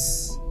প্রসেস।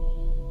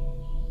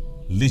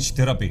 লিচ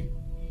থেরাপি,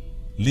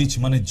 লিচ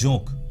মানে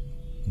জোঁক,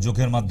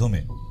 জোঁকের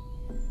মাধ্যমে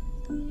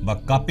বা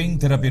কাপিং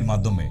থেরাপির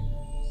মাধ্যমে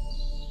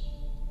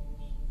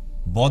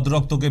বদ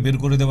রক্তকে বের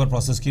করে দেওয়ার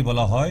প্রসেস কি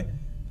বলা হয়?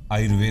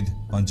 আয়ুর্বেদ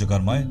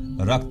পঞ্চকর্মায়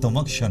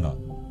রক্তমোক্ষণা।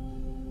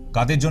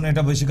 কাদের জন্য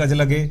এটা বেশি কাজে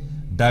লাগে?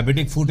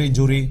 Diabetic foot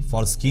injury,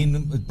 for skin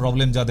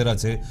problem যাদের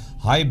আছে,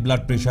 high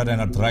blood pressure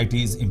and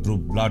arthritis, improve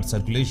blood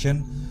circulation,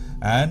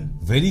 and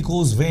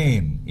varicose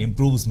when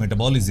improves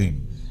metabolism,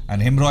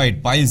 and হেমরয়েড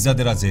piles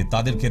যাদের আছে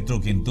তাদের ক্ষেত্রেও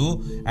কিন্তু,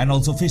 অ্যান্ড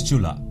অলসো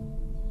ফিস্চুলা,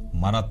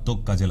 মারাত্মক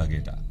কাজে লাগে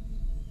এটা।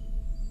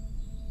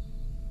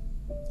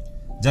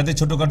 যাদের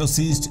ছোটখাটো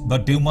সিস্ট বা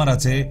টিউমার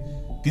আছে,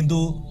 কিন্তু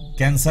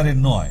ক্যান্সারের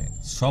নয়,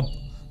 সব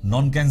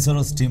নন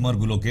ক্যান্সারাস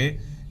টিউমারগুলোকে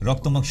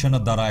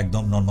রক্তমোক্ষণার দ্বারা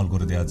একদম নর্মাল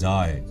করে দেওয়া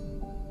যায়।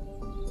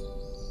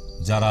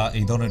 যারা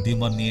এই ধরনের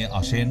টিউমার নিয়ে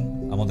আসেন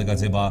আমাদের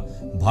কাছে বা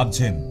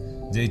ভাবছেন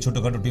যে এই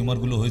ছোটখাটো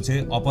টিউমারগুলো হয়েছে,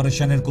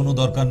 অপারেশনের কোনো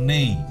দরকার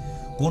নেই,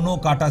 কোনো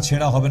কাটা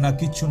ছেঁড়া হবে না,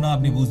 কিচ্ছু না,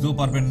 আপনি বুঝতেও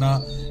পারবেন না।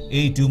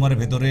 এই টিউমারের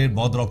ভেতরের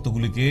বদ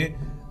রক্তগুলিকে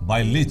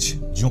বাই লিচ,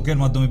 জোঁকের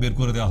মাধ্যমে বের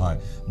করে দেওয়া হয়।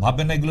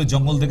 ভাববেন না এগুলো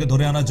জঙ্গল থেকে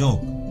ধরে আনা জোঁক।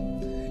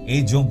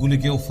 এই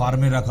জোঁকগুলিকেও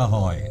ফার্মে রাখা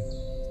হয়,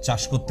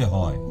 চাষ করতে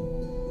হয়।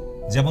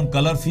 যেমন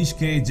কালার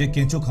ফিশকে যে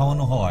কেঁচো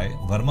খাওয়ানো হয়,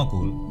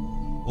 ভার্মাকুল,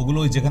 ওগুলো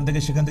যেখান থেকে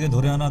সেখান থেকে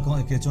ধরে আনা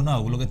কেঁচো না,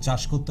 ওগুলোকে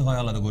চাষ করতে হয়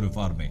আলাদা করে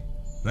ফার্মে,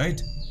 রাইট?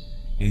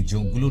 এই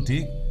জোঁকগুলো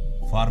ঠিক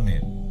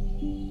ফার্মের।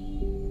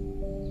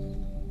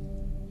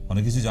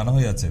 অনেক কিছু জানা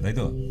হয়ে যাচ্ছে, তাই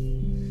তো?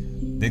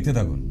 দেখতে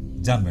থাকুন,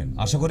 জানবেন।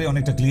 আশা করি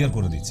অনেকটা ক্লিয়ার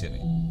করে দিচ্ছি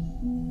আমি।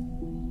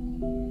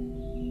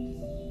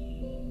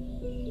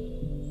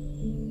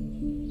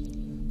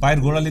 পায়ের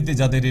গোড়ালিতে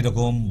যাদের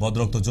এরকম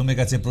বদরক্ত জমে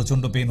গেছে,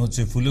 প্রচন্ড পেন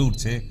হচ্ছে, ফুলে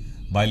উঠছে,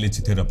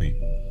 লিচি থেরাপি।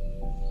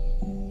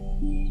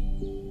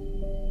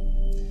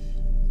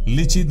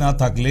 লিচি না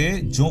থাকলে,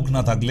 জোঁক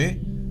না থাকলে,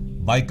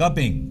 বাই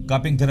কাপিং,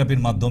 কাপিং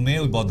থেরাপির মাধ্যমে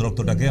ওই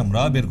বদরক্তটাকে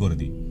আমরা বের করে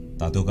দিই,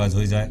 তাতেও কাজ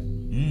হয়ে যায়।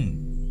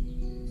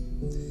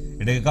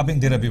 এটাকে কাপিং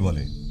থেরাপি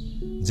বলে,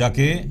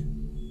 যাকে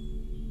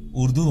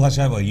উর্দু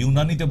ভাষায় বা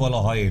ইউনানিতে বলা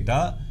হয় এটা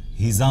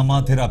হিজামা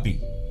থেরাপি।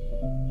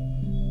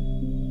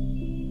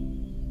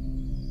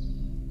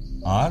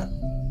 আর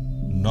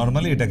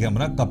নর্মালি এটাকে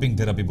আমরা কাপিং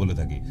থেরাপি বলে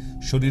থাকি।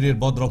 শরীরের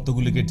বদ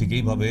রক্তগুলিকে ঠিক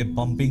এইভাবে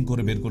পাম্পিং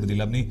করে বের করে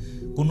দিলে, আপনি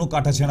কোনো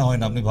কাটা ছেঁড়া হয়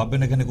না। আপনি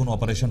ভাববেন এখানে কোনো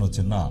অপারেশন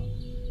হচ্ছে না,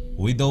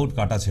 উইদাউট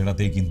কাটা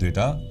ছেঁড়াতেই কিন্তু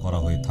এটা করা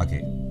হয়ে থাকে।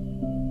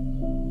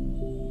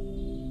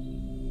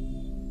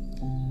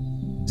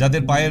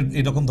 যাদের পায়ের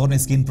এরকম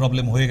ধরনের স্কিন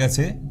প্রবলেম হয়ে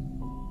গেছে,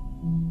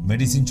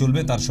 মেডিসিন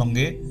চলবে, তার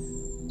সঙ্গে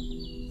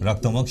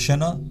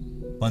রক্তমোক্ষণা,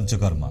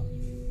 Panchakarma,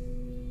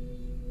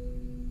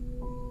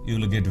 you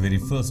will get very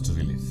first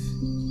relief.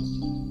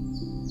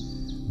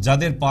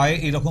 যাদের পায়ে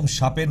এরকম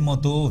সাপের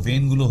মতো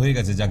ভেনগুলো হয়ে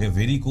গেছে, যাকে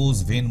ভেরিকোজ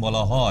ভেন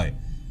বলা হয়,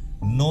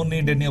 নো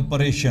নিড এনি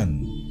অপারেশন।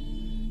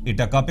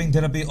 এটা cupping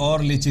therapy or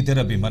lychee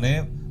therapy মানে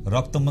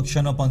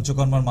রক্তমোক্ষণা,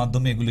 পঞ্চকর্মার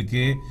মাধ্যমে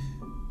এগুলিকে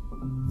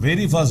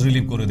ভেরি ফাস্ট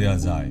রিলিভ করে দেওয়া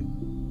যায়,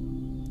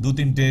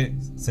 2-3টে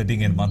সেটিং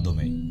এর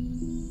মাধ্যমে।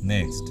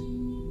 নেক্সট,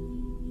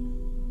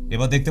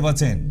 এবার দেখতে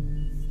পাচ্ছেন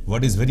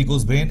হোয়াট ইজ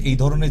ভেরিকোজ ভেন। এই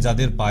ধরনের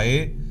যাদের পায়ে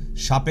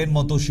সাপের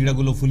মতো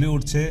শিরাগুলো ফুলে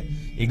উঠছে,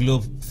 এগুলো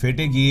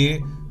ফেটে গিয়ে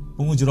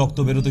পুঁজ রক্ত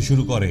বেরোতে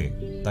শুরু করে,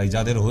 তাই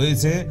যাদের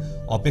হয়েছে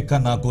অপেক্ষা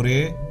না করে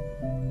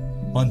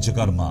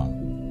পঞ্চকর্মা,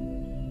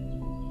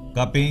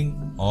 কাপিং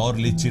অর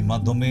লিচির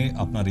মাধ্যমে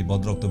আপনার এই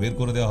বদরক্ত বের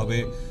করে দেওয়া হবে।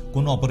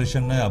 কোনো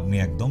অপারেশন নয়, আপনি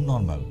একদম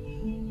নর্মাল।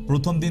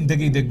 প্রথম দিন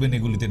থেকেই দেখবেন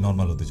এগুলিতে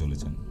নর্মাল হতে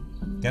চলেছেন।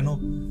 কেন?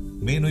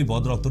 মেন ওই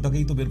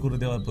বদরক্তটাকেই তো বের করে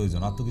দেওয়ার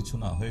প্রয়োজন, আর তো কিছু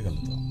না, হয়ে গেল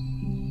তো।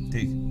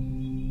 ঠিক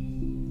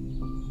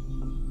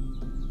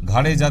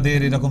ঘাড়ে যাদের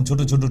এরকম ছোট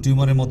ছোট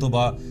টিউমারের মতো,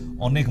 বা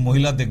অনেক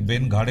মহিলা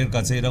দেখবেন ঘাড়ের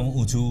কাছে এরকম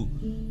উঁচু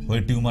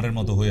হয়ে টিউমারের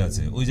মতো হয়ে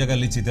আছে, ওই জায়গায়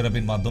লিচি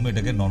থেরাপির মাধ্যমে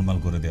এটাকে নর্মাল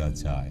করে দেওয়া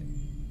যায়।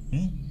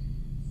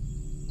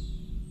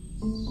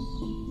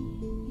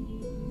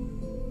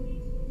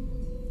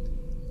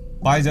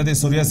 পায়ে যাদের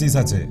সোরিয়াসিস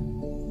আছে,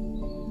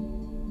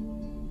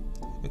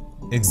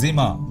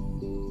 এক্সিমা,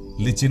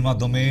 লিচির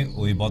মাধ্যমে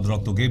ওই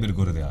বদরক্তকে বের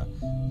করে দেওয়া,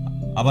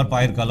 আবার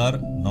পায়ের কালার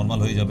নর্মাল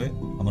হয়ে যাবে,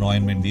 আমরা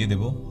অয়েন্টমেন্ট দিয়ে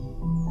দেব।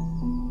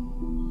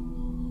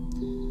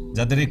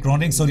 যাদের এই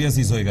ক্রনিক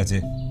সোরিয়াসিস হয়ে গেছে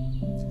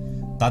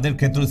তাদের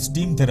ক্ষেত্রে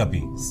স্টিম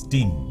থেরাপি,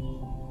 স্টিম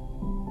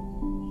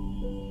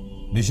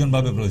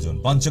ভীষণভাবে প্রয়োজন।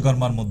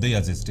 পঞ্চকর্মার মধ্যেই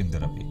আছে স্টিম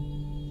থেরাপি।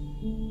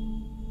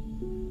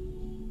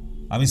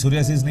 আমি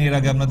সোরিয়াসিস নিয়ে এর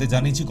আগে আপনাদের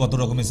জানিয়েছি কত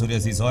রকমের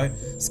সোরিয়াসিস হয়,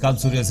 স্কাল্প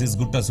সোরিয়াসিস,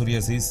 গুট্টা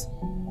সোরিয়াসিস,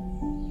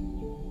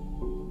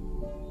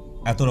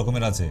 এত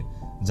রকমের আছে।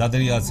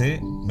 যাদেরই আছে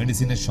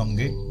মেডিসিনের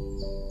সঙ্গে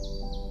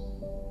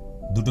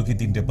দুটো কি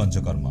তিনটে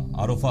পঞ্চকর্মা,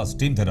 আরো first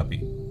steam therapy.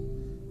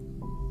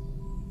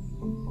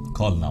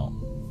 Call now.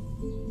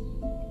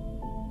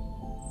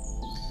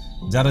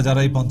 যারা যারা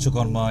এই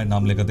পঞ্চকর্মায়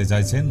নাম লেখাতে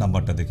চাইছেন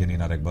নাম্বারটা দেখে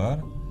নিন আরেকবার,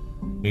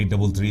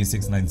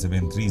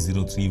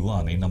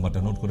 8336973031। এই নাম্বারটা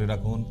নোট করে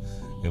রাখুন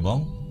এবং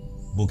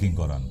বুকিং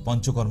করান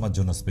পঞ্চকর্মার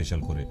জন্য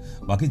স্পেশাল করে।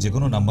 বাকি যে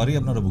কোনো নাম্বারেই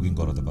আপনারা বুকিং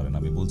করাতে পারেন,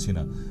 আমি বলছি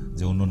না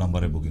যে অন্য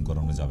নাম্বারে বুকিং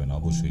করানো যাবে না,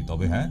 অবশ্যই।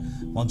 তবে হ্যাঁ,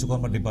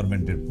 পঞ্চকর্মা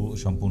ডিপার্টমেন্টের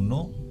সম্পূর্ণ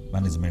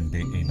ম্যানেজমেন্টে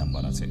এই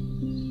নাম্বার আছে।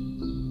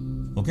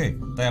 ওকে,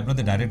 তাই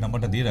আপনাদের ডাইরেক্ট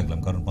নাম্বারটা দিয়ে রাখলাম,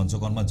 কারণ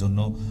পঞ্চকর্মার জন্য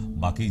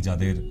বাকি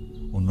যাদের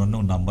অন্যান্য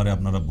নাম্বারে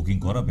আপনারা বুকিং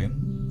করাবেন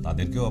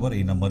তাদেরকেও আবার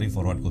এই নাম্বারেই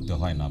ফরওয়ার্ড করতে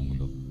হয়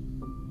নামগুলো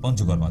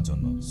পঞ্চকর্মার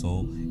জন্য। সো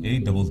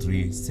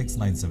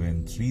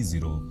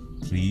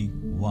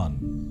 8336973031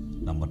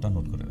 নাম্বারটা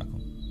নোট করে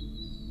রাখুন।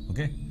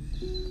 ওকে,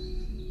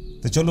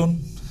 তো চলুন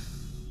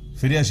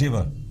ফিরে আসি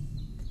এবার।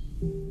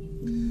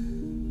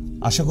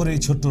 আশা করি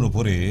এই ছোট্টর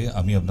উপরে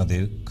আমি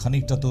আপনাদের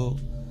খানিকটা তো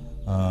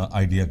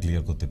আইডিয়া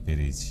ক্লিয়ার করতে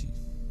পেরেছি,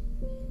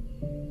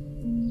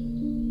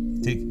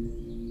 ঠিক?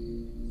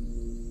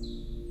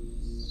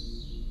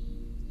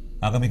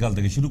 আগামীকাল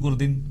থেকে শুরু করে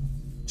দিন,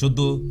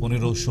 14,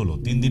 15, 16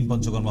 3 দিন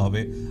পঞ্চকর্মা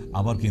হবে।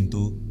 আবার কিন্তু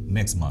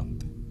নেক্সট মান্থ,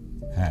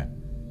 হ্যাঁ,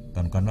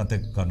 কারণ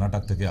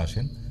কর্ণাটক থেকে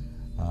আসেন।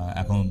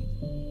 এখন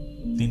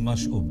 3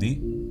 মাস অবধি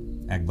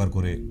একবার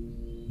করে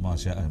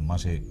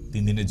মাসে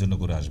 3 দিনের জন্য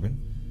করে আসবেন,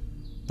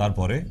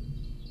 তারপরে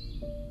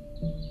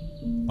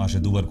মাসে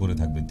 2 বার করে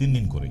থাকবে, 3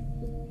 দিন করেই।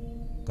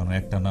 কারণ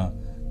একটা না,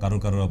 কারো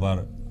আবার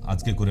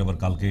আজকে করে আবার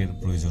কালকের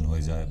প্রয়োজন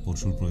হয়ে যায়,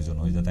 পরশুর প্রয়োজন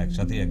হয়ে যায়,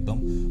 একসাথে একদম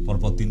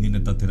পরপর 3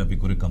 দিনের তার থেরাপি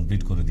করে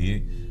কমপ্লিট করে দিয়ে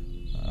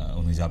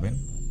উনি যাবেন।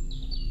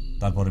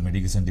 তারপরে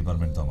মেডিকেশন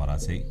ডিপার্টমেন্ট তো আমার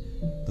আছেই।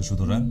 তো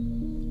সুতরাং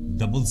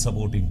ডাবল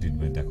সাপোর্টিং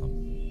ট্রিটমেন্ট এখন,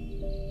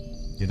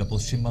 যেটা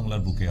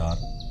পশ্চিমবাংলার বুকে আর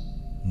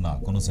না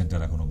কোনো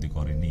সেন্টার এখন অবধি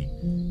করেনি।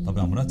 তবে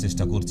আমরা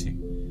চেষ্টা করছি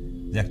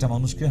যে একটা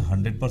মানুষকে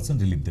 100%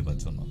 রিলিফ দেওয়ার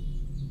জন্য,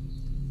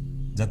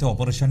 যাতে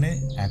অপারেশনে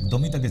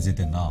একদমই তাকে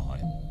যেতে না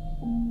হয়,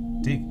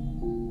 ঠিক?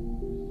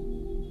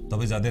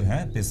 তবে যাদের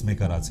হ্যাঁ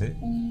পেসমেকার আছে,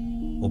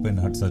 ওপেন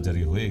হার্ট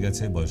সার্জারি হয়ে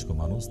গেছে, বয়স্ক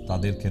মানুষ,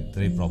 তাদের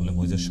ক্ষেত্রে প্রবলেম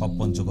হয়ে যায়। সব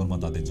পঞ্চকর্মা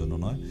তাদের জন্য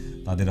নয়,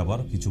 তাদের আবার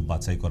কিছু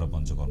বাছাই করা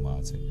পঞ্চকর্মা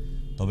আছে।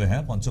 তবে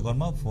হ্যাঁ,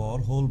 পঞ্চকর্মা ফর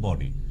হোল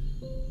বডি,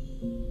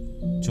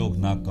 চোখ,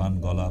 নাক, কান,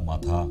 গলা,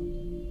 মাথা,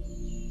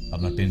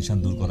 আপনার টেনশন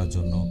দূর করার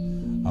জন্য।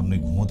 আপনি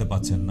ঘুমোতে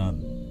পাচ্ছেন না,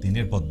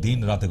 দিনের পর দিন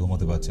রাতে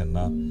ঘুমোতে পাচ্ছেন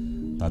না,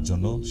 তার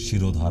জন্য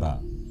শিরোধারা।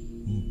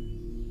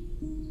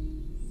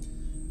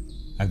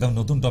 একদম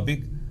নতুন টপিক,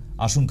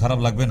 আসুন, খারাপ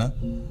লাগবে না।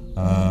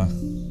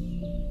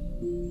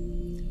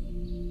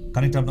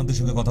 খানিকটা আপনাদের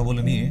সঙ্গে কথা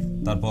বলে নিয়ে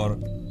তারপর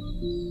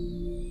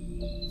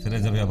ফিরে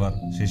যাবে আবার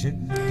শেষে।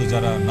 তো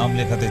যারা নাম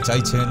লেখাতে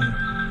চাইছেন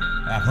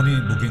এখনই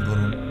বুকিং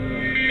করুন,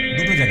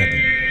 দুটো জায়গাতে।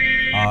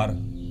 আর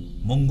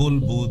মঙ্গল,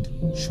 বুধ,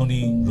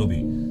 শনি,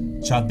 রবি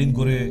 4 দিন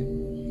করে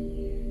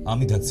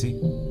আমি থাকছি।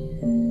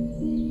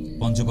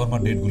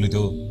 পঞ্চকর্মার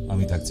ডেটগুলিতেও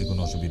আমি থাকছি,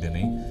 কোনো অসুবিধা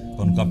নেই।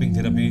 কারণ কাপিং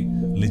থেরাপি,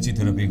 লিচি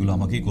থেরাপি এগুলো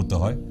আমাকেই করতে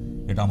হয়,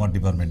 এটা আমার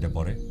ডিপার্টমেন্টে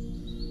পড়ে।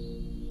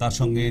 তার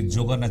সঙ্গে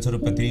যোগা,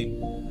 ন্যাচারোপ্যাথি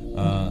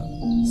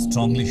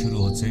স্ট্রংলি শুরু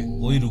হচ্ছে।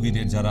 ওই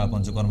রুগীদের যারা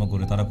পঞ্চকর্ম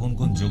করে তারা কোন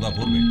কোন যোগা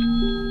করবে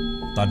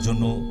তার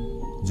জন্য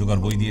যোগার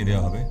বই দিয়ে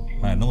দেওয়া হবে।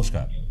 হ্যাঁ,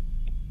 নমস্কার।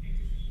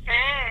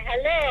 হ্যাঁ,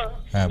 হ্যালো।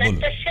 হ্যাঁ,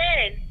 বলুন।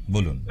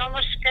 বলুন।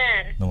 নমস্কার।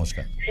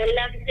 নমস্কার।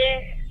 বললাম যে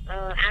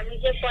আমি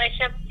যে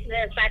পয়সা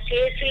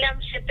পাঠিয়েছিলাম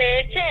সে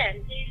পেয়েছেন?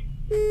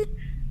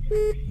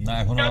 না,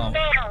 এখনো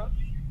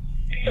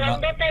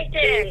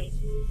টাইটেল।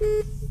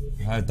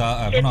 হ্যাঁ, তা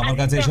এখন আমার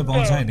কাছে এসে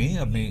পৌঁছায়নি।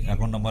 আপনি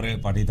এখন নম্বরে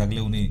পাঠিয়ে থাকলে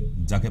উনি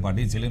যাকে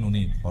পাঠিয়েছিলেন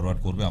উনি ফরওয়ার্ড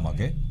করবে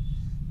আমাকে,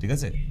 ঠিক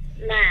আছে?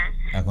 না,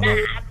 এখন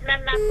আপনার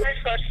নাম্বার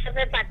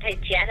হোয়াটসঅ্যাপে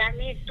পাঠাইছি। আর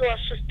আমি একটু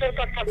অসুস্থর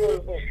কথা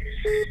বলবো।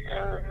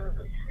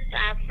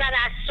 আপনার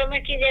আশ্রমে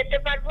কি যেতে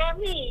পারবো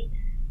আমি?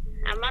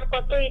 আমার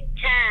কত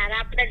ইচ্ছা। আর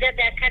আপনি যা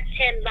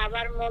দেখাচ্ছেন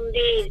বাবার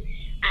মন্দির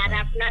আর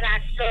আপনার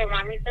আশ্রম,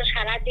 আমি তো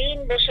সারাদিন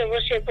বসে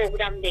বসে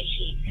প্রোগ্রাম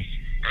দেখি।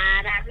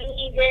 আর আমি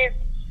যে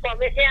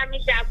কবে যে আমি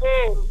যাব,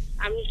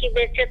 আমি কি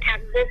বেঁচে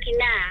থাকবো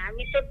কিনা,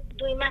 আমি তো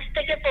 2 মাস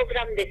থেকে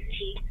প্রোগ্রাম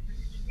দেখছি।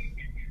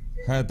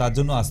 হ্যাঁ, তার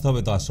জন্য আসতে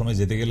হবে তো, আশ্রমে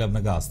যেতে গেলে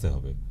আপনাকে আসতে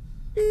হবে।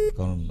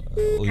 কারণ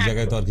ওই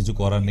জায়গায় তো আর কিছু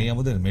করার নেই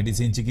আমাদের।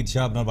 মেডিসিন চিকিৎসা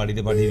আপনার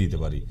বাড়িতে পাঠিয়ে দিতে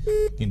পারি,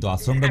 কিন্তু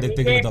আশ্রমটা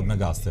দেখতে গেলে তো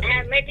আপনাকে আসতে হবে।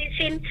 হ্যাঁ,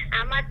 মেডিসিন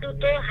আমার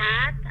দুটো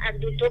হাত আর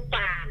দুটো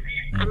পা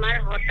আমার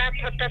হঠাৎ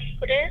হঠাৎ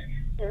করে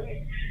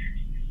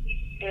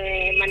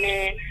মানে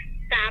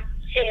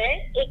কাঁপছে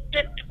একটু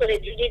একটু করে,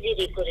 ধীরে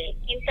ধীরে করে,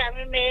 কিন্তু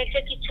আমি মেয়েকে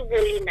কিছু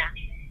বলি না।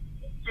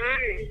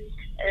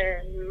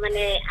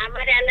 মানে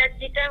আমার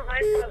অ্যালার্জিটা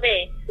হয় কবে,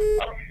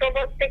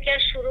 অক্টোবর থেকে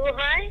শুরু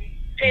হয়,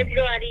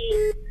 ফেব্রুয়ারি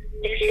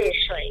শেষ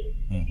হয়।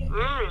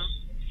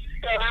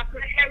 তো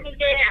আপনাকে আমি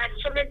যে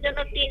আশ্রমের জন্য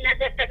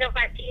 3,000 টাকা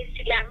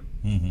পাঠিয়েছিলাম,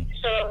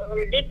 তো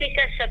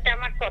দীপিকার সাথে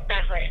আমার কথা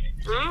হয়।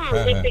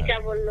 দীপিকা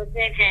বললো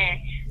যে হ্যাঁ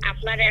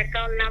আপনার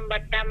অ্যাকাউন্ট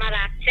নাম্বারটা আমার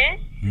আছে,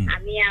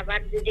 আমি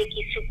আবার যদি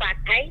কিছু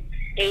পাঠাই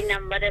এই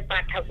নাম্বারে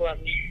পাঠাবো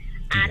আমি।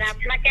 আর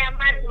আপনাকে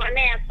আমার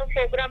মানে এত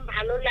প্রোগ্রাম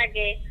ভালো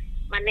লাগে,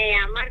 মানে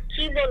আমার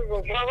কি বলবো,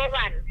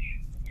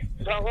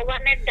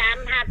 ভগবানের ডান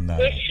হাত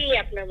বেশি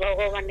আপনার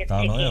ভগবানের তা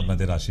থেকে। নয়,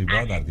 আপনাদের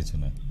আশীর্বাদ আর কিছু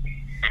না,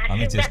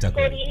 আমি চেষ্টা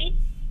করি।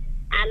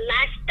 আর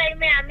লাস্ট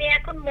টাইমে আমি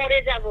এখন মরে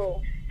যাব,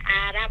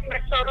 আর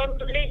আপনার চরণ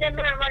ধুলি যেন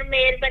আমার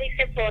মেয়ের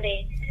বাড়িতে পড়ে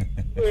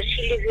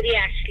শিলিগুড়ি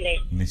আসলে।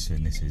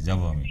 নিশ্চয়ই নিশ্চয়ই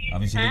যাবো,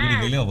 আমি শিলিগুড়ি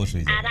গেলে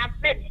অবশ্যই যাব। আর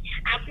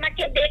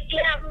আপনাকে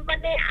দেখলে আমি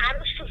মানে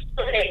আরো সুস্থ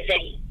হয়ে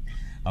যাই।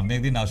 আপনি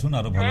একদিন আসুন,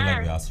 আরো ভালো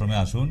লাগবে। আশ্রমে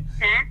আসুন,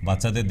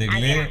 বাচ্চাদের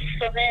দেখলে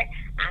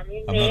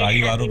আপনার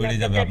আয়ু আরো বেড়ে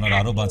যাবে, আপনার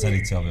আরো বাঁচার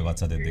ইচ্ছা হবে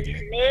বাচ্চাদের দেখলে।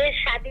 মেয়ের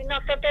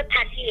স্বাধীনতাতে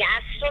থাকি,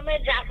 আশ্রমে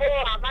যাব,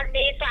 আমার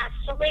মেয়ে তো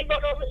আশ্রমেই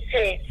বড়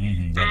হচ্ছে।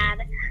 আর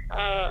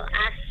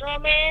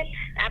আশ্রমে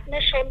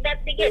আপনার সন্ধ্যার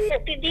দিকে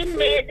প্রতিদিন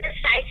মেয়েদের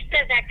সাইজটা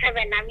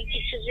দেখাবেন, আমি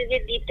কিছু যদি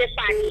দিতে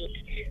পারি,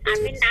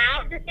 আমি নাও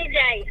যদি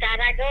যাই তার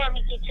আগেও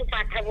আমি কিছু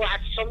পাঠাবো।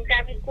 আশ্রমটা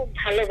আমি খুব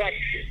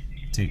ভালোবাসি।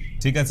 ঠিক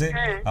ঠিক আছে,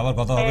 আবার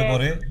কথা হবে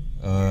পরে।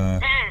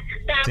 হ্যাঁ,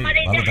 তো আমার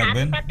এই ভালো যে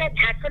থাকবেন। হাত পাটা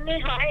ঝাঁকুনি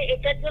হয়,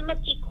 এটার জন্য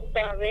কি করতে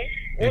হবে?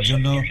 এর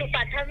জন্য কিছু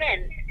পাঠাবেন?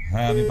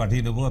 হ্যাঁ আমি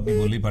পাঠিয়ে দেবো, আপনি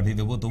বললেই পাঠিয়ে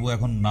দেবো। তবু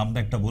এখন নামটা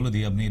একটা বলে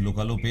দিই, আপনি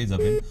লোকালও পেয়ে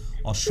যাবেন।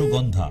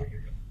 অশ্বগন্ধা,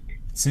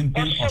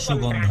 সিম্পল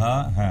অশ্বগন্ধা।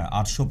 হ্যাঁ,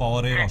 800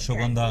 পাওয়ারের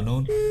অশ্বগন্ধা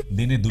আনুন,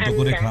 দিনে 2টো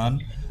করে খান,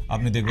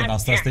 আপনি দেখবেন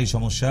আস্তে আস্তে এই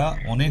সমস্যা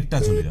অনেকটা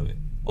চলে যাবে।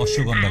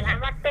 অশ্বগন্ধা খান।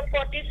 আমার তো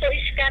পটি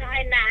পরিষ্কার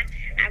হয় না,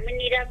 আমি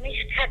নিরামিষ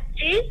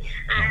খাচ্ছি,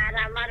 আর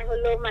আমার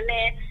হলো মানে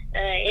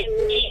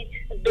এমনি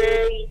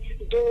দই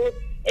দুধ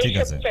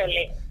এইসব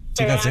চলে।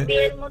 ঠিক আছে, আমি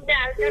এর মধ্যে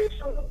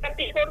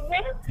আলট্রাসোনোগ্রাফি করব,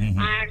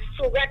 আর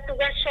সুগার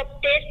টুগার সব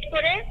টেস্ট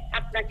করে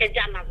আপনাকে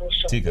জানাবো।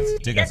 ঠিক আছে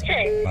ঠিক আছে,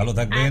 ভালো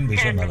থাকবেন,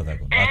 ভীষণ ভালো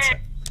থাকুন। আচ্ছা,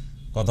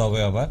 কথা হবে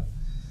আবার।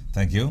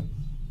 Thank you.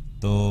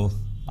 তো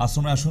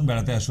আশ্রমে আসুন,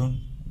 বেড়াতে আসুন,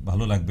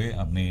 ভালো লাগবে।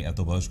 আপনি এত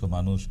বয়স্ক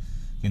মানুষ,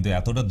 কিন্তু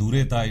এতটা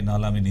দূরে, তাই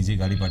নাহলে আমি নিজেই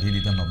গাড়ি পাঠিয়ে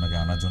দিতাম আপনাকে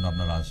আনার জন্য,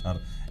 আপনার আসার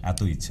এত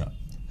ইচ্ছা।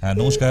 হ্যাঁ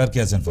নমস্কার, কে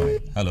আছেন ফোনে?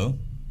 হ্যালো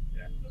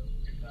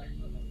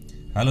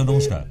হ্যালো,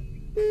 নমস্কার।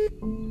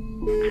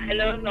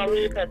 হ্যালো,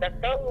 নমস্কার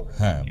ডাক্তারবাবু।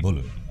 হ্যাঁ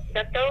বলুন।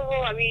 ডাক্তারবাবু,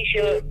 আমি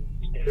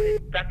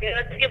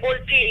কাকেরা থেকে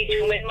বলছি,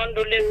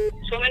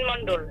 সোমেন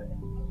মন্ডল।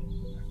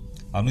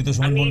 আপনি তো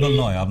সোমেন মন্ডল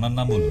নয়, আপনার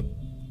নাম বলুন।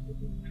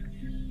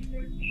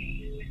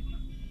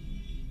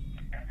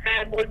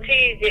 হ্যাঁ বলছি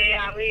যে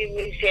আমি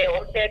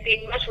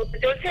 3 মাস হতে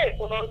চলছে,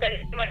 15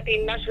 তারিখ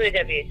 3 মাস হয়ে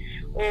যাবে।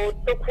 ও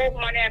তো খুব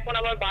মানে এখন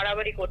আবার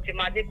বাড়াবাড়ি করছে,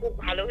 মাঝে খুব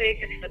ভালো হয়ে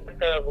গেছে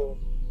ডাক্তারবাবু,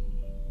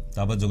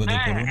 তারপর যোগাযোগ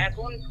করুন।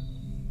 এখন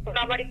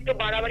আবার একটু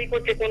বাড়াবাড়ি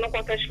করছে, কোনো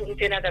কথা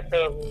শুনছে না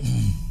ডাক্তারবাবু।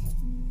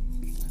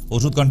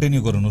 ওষুধ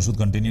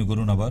কন্টিনিউ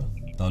করুন আবার,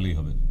 তাহলেই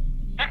হবে।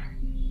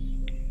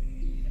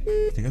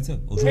 ঠিক আছে,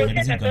 ওষুধ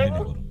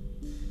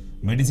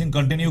মেডিসিন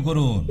কন্টিনিউ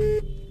করুন।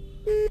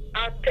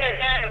 আচ্ছা,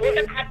 হ্যাঁ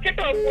ওটা খাচ্ছে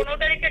তো। 15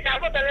 তারিখে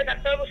যাবো তাহলে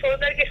ডাক্তারবাবু, 16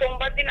 তারিখে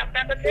সোমবার দিন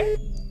আপনার কাছে।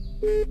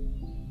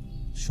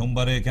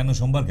 সোমবারে কেন?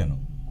 সোমবার কেন?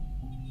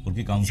 ওর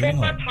কি কাউন্সিলিং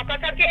হয়? ফাঁকা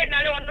থাকে,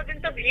 নালে অন্যদিন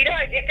তো ভিড়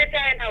হয়, যেতে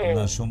চায় না ও।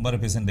 না, সোমবারে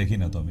পেশেন্ট দেখি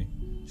না তো আমি,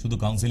 শুধু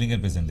কাউন্সিলিং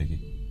এর পেশেন্ট দেখি।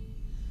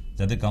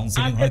 যাদের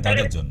কাউন্সিলিং হয়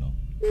তাদের জন্য।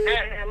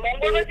 হ্যাঁ,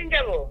 মঙ্গলবার দিন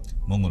যাবো।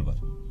 মঙ্গলবার।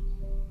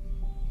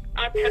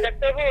 আচ্ছা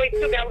ডাক্তারবাবু,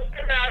 একটু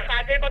ব্যবস্থা,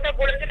 কাজের কথা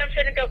বলেছিলাম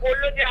সেদিনকে,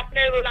 বললো যে আপনি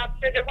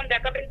রাত্রে যখন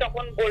দেখাবেন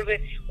তখন বলবে।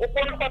 ও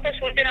কোনো কথা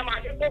শুনছে না,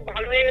 মাঝে খুব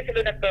ভালো হয়ে গেছিল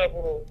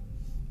ডাক্তারবাবু।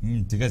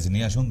 ঠিক আছে,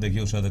 নিয়ে আসুন, দেখি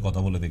ওর সাথে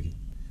কথা বলে দেখি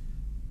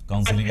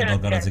কাউন্সিলিং এর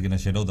দরকার আছে কিনা,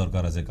 সেটাও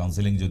দরকার আছে।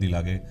 কাউন্সিলিং যদি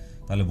লাগে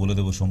তাহলে বলে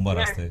দেবো সোমবার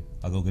আসতে,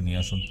 আগে ওকে নিয়ে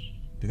আসুন।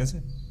 ঠিক আছে,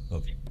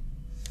 ওকে।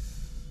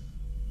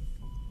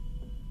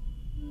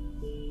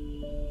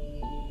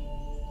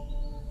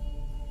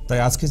 তাই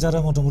আজকে যারা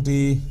মোটামুটি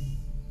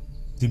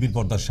টিভির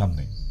পর্দার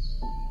সামনে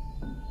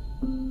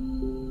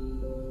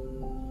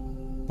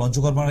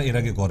পঞ্চকর্মা এর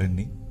আগে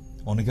করেননি,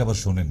 অনেকে আবার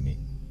শোনেননি,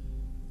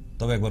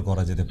 তবে একবার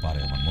করা যেতে পারে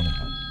আমার মনে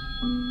হয়।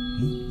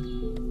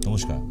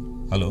 নমস্কার।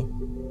 হ্যালো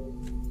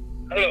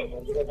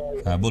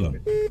হ্যাঁ বলুন।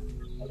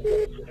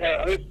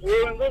 আমি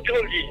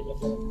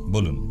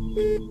বলুন।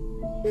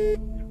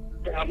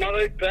 আমার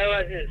ওই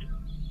প্যারালাইসিস,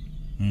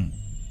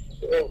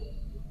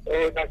 ও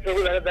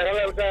ডাক্তারবাবু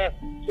দেখালে ওটা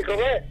ঠিক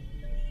হবে?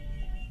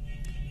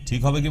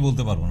 ঠিক হবে কি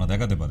বলতে পারবো না,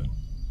 দেখাতে পারেন।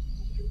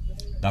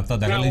 ডাক্তার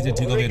দেখালেই যে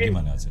ঠিক হবে এর কি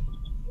মানে আছে?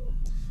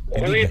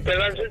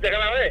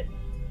 দেখানো হবে?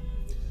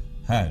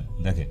 হ্যাঁ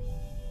দেখে।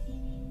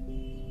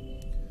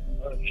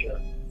 আচ্ছা,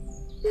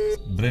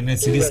 ব্রেনের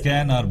সিটি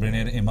স্ক্যান আর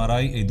ব্রেনের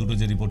এমআরআই এই দুটো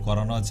যে রিপোর্ট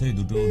করানো আছে এই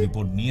দুটো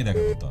রিপোর্ট নিয়ে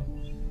দেখা করতে হবে।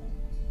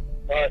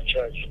 আচ্ছা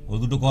আচ্ছা ওই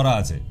দুটো করা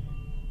আছে,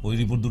 ওই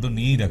রিপোর্ট দুটো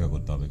নিয়েই দেখা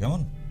করতে হবে,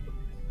 কেমন?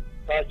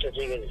 আচ্ছা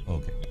ঠিক আছে।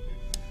 ওকে।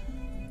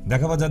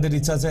 দেখাবার যাদের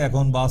ইচ্ছা আছে,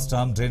 এখন বাস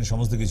ট্রাম ট্রেন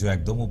সমস্ত কিছু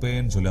একদম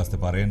ওপেন, চলে আসতে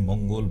পারেন।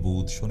 মঙ্গল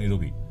বুধ শনি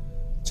রবি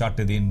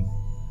 4টে দিন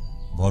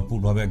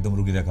ভরপুরভাবে একদম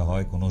রুগী দেখা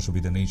হয়, কোনো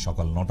অসুবিধা নেই।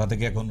 সকাল 9টা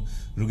থেকে এখন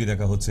রুগী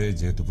দেখা হচ্ছে,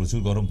 যেহেতু প্রচুর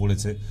গরম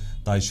পড়েছে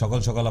তাই সকাল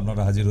সকাল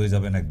আপনারা হাজির হয়ে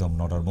যাবেন একদম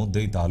 9টার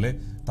মধ্যেই, তাহলে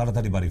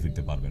তাড়াতাড়ি বাড়ি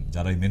ফিরতে পারবেন।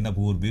 যারা এই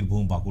মেদিনীপুর,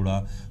 বীরভূম, বাঁকুড়া,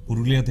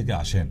 পুরুলিয়া থেকে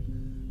আসেন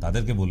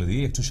তাদেরকে বলে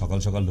দিই একটু সকাল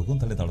সকাল ঢুকুন,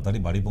 তাহলে তাড়াতাড়ি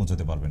বাড়ি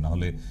পৌঁছাতে পারবেন,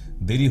 নাহলে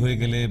দেরি হয়ে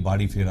গেলে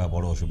বাড়ি ফেরা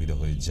বড় অসুবিধা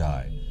হয়ে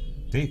যায়।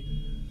 ঠিক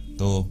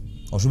তো,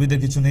 অসুবিধা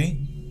কিছু নেই,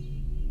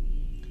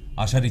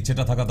 আসার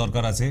ইচ্ছেটা থাকা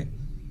দরকার আছে।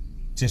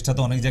 চেষ্টা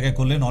তো অনেক জায়গায়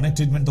করলেন, অনেক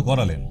ট্রিটমেন্ট তো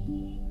করালেন,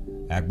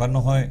 একবার না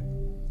হয়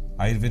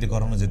আয়ুর্বেদে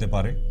করানো যেতে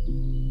পারে।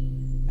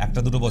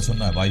 1-2 বছর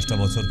নয়, 22টা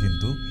বছর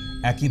কিন্তু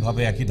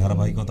একইভাবে একই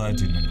ধারাবাহিকতায়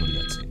ট্রিটমেন্ট করে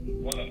যাচ্ছে।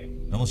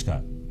 নমস্কার।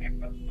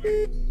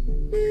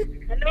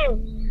 হ্যালো,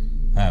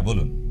 হ্যাঁ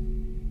বলুন।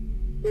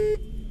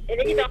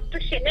 এটা কি ডক্টর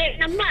সেনের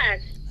নাম্বার?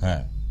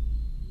 হ্যাঁ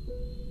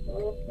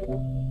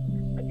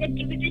আচ্ছা,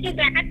 টিভিতে যে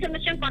দেখাচ্ছে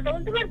ওনার সঙ্গে কথা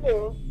বলতে পারবো?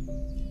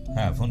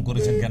 হ্যাঁ, ফোন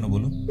করেছেন কেন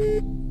বলুন?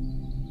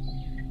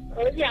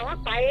 ওই যে আমার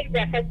পায়ের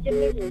ব্যথার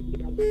জন্য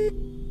বলছিলাম।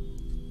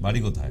 বাড়ি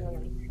কোথায়?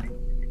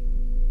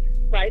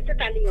 বাড়ি তো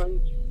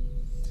টালিগঞ্জ।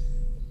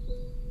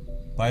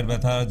 পায়ের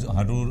ব্যথা,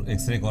 হাঁটুর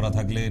এক্সরে করা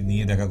থাকলে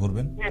নিয়ে দেখা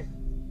করবেন, হ্যাঁ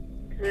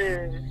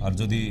হ্যাঁ আর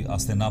যদি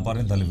আসতে না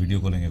পারেন তাহলে ভিডিও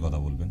কলিং এ কথা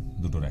বলবেন,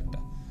 দুটোর একটা।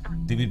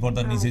 টিভির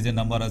পর্দার নিচে যে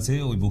নাম্বার আছে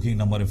ওই বুকিং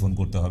নাম্বারে ফোন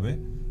করতে হবে,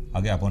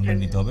 আগে অ্যাপয়েন্টমেন্ট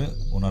নিতে হবে,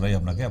 ওনারাই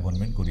আপনাকে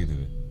অ্যাপয়েন্টমেন্ট করিয়ে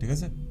দেবে, ঠিক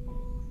আছে?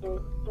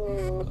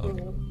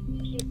 ওকে।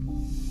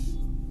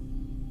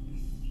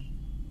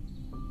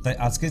 তাই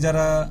আজকে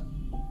যারা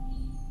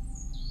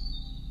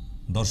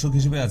দর্শক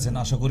হিসেবে আছেন,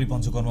 আশা করি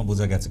পঞ্চকর্ম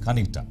বোঝা গেছে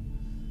খানিকটা।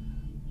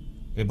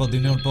 এরপর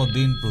দিনের পর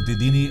দিন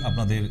প্রতিদিনই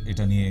আপনাদের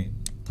এটা নিয়ে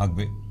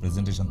থাকবে,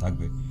 প্রেজেন্টেশন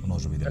থাকবে, কোনো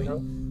অসুবিধা নেই।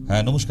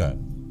 হ্যাঁ নমস্কার।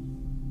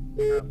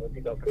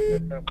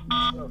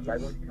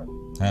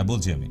 হ্যাঁ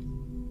বলছি আমি।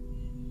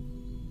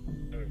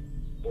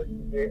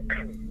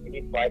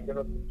 পায়ের জন্য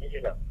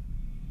গিয়েছিলাম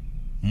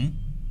হুম,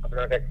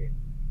 আপনার কাছে,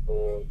 তো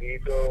দিদি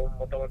তো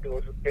মোটামুটি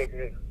ওষুধ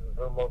থেকে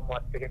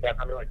মাস থেকে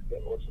দেখানো হচ্ছে,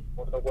 ওষুধ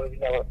বন্ধ করে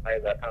দিলে আবার পায়ে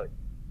ব্যথা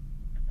হচ্ছে।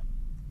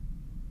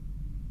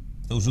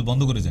 তো ওষুধ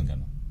বন্ধ করেছেন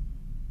কেন?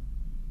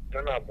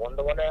 না না, বন্ধ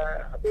মানে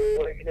আপনি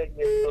বলেছিলেন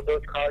যে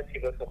ডোজ খাওয়া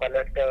ছিল, সকালে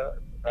একটা,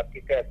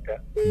 রাত্রিতে একটা,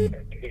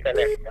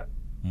 বিকালে একটা।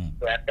 হুম,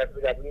 তো একটা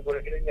ডোজ আপনি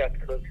বলেছিলেন যে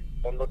একটা ডোজ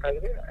বন্ধ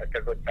থাকবে, একটা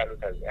ডোজ চালু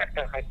থাকবে,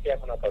 একটা খাচ্ছি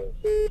এখন আপাতত।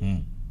 হুম,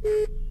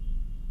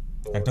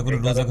 তো একটা করে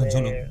সেই ডোজ এখন কারণে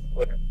চলো।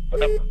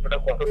 ওটা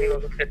কতদিন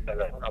ওষুধ খেতে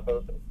হবে এখন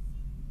আপাতত?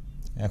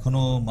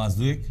 এখনো মাস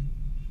দুয়েক,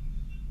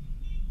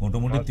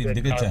 মোটামুটি 3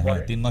 থেকে 4,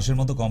 হ্যাঁ 3 মাসের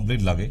মতো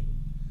কমপ্লিট লাগে।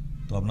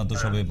 তো আপনার তো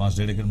সবে মাস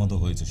দেড়েকের মতো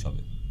হয়েছে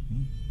সবে।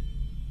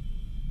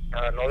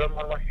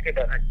 নভেম্বর মাস থেকে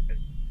দেখাচ্ছে।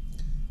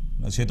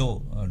 সে তো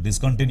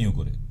ডিসকন্টিনিউ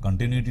করে,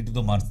 কন্টিনিউটি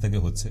তো মার্চ থেকে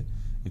হচ্ছে,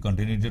 এই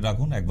কন্টিনিউটি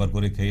রাখুন, একবার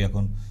করে খেয়ে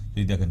এখন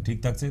যদি দেখেন ঠিক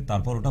থাকছে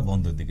তারপর ওটা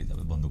বন্ধের দিকে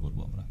যাবে, বন্ধ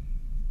করবো আমরা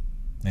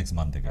নেক্সট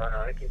মান্থ থেকে।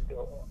 কিন্তু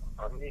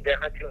আমি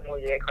দেখাচ্ছিলাম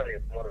ওই এখানে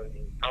তোমার ওই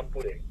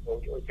রামপুরে,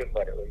 ওই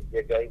চেম্বারে, ওই যে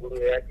জয়গুরু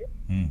আছে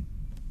হুম,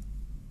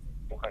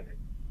 ওখানে।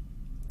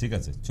 ঠিক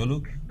আছে,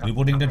 চলুক,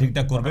 রিপোর্টিংটা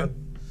ঠিকঠাক করবেন,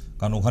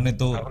 কারণ ওখানে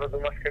তো এখনো 2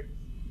 মাস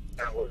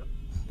বলুন।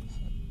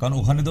 কারণ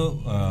ওখানে তো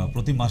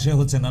প্রতি মাসে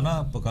হচ্ছে না,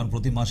 কারণ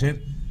প্রতি মাসের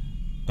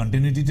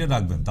কন্টিনিউটিটা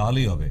রাখবেন,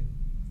 তাহলেই হবে।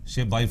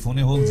 সে বাই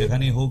ফোনে হোক,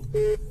 যেখানেই হোক,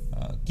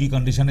 কি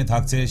কন্ডিশনে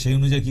থাকছে সেই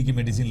অনুযায়ী কি কি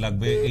মেডিসিন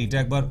লাগবে এইটা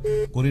একবার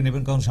করে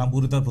নেবেন, কারণ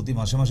শ্যামপুরে তার প্রতি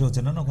মাসে মাসে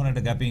হচ্ছে না, ওখানে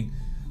একটা গ্যাপিং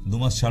 2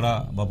 মাস ছাড়া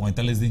বা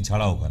 45 দিন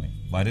ছাড়া, ওখানে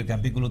বাইরের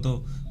ক্যাম্পিংগুলো তো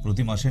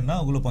প্রতি মাসের না,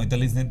 ওগুলো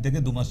 45 দিন থেকে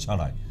 2 মাস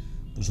ছাড়ায়।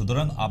 তো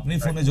সুতরাং আপনি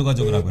ফোনে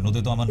যোগাযোগ রাখবেন,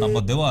 ওতে তো আমার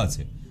নাম্বার দেওয়া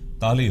আছে,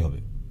 তাহলেই হবে।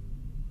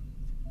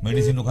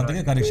 মেডিসিন ওখান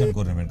থেকে কারেকশন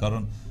করে নেবেন,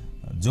 কারণ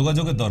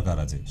যোগাযোগের দরকার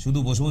আছে। শুধু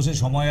বসে বসে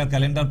সময় আর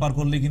ক্যালেন্ডার পার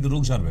করলেই কিন্তু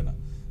রোগ সারবে না,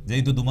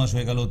 যেই তো 2 মাস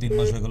হয়ে গেল, 3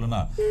 মাস হয়ে গেল,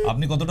 না,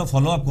 আপনি কতটা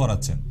ফলো আপ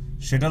করাচ্ছেন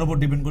সেটার উপর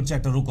ডিপেন্ড করছে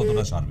একটা রোগ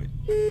কতটা সারবে,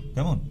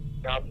 কেমন?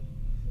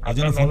 ওই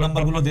জন্য ফোন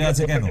নাম্বারগুলো দেওয়া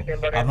আছে কেন,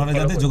 আপনারা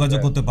যাতে যোগাযোগ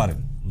করতে পারেন,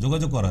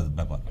 যোগাযোগ করার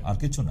ব্যাপার, আর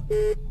কিছু না।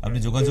 আপনি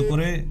যোগাযোগ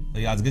করে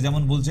এই আজকে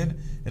যেমন বলছেন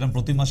এরকম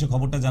প্রতি মাসে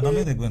খবরটা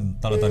জানালে দেখবেন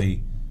তাড়াতাড়ি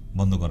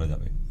বন্ধ করা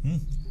যাবে।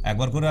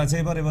 একবার করে আছে,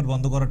 এবার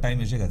বন্ধ করার টাইম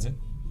এসে গেছে,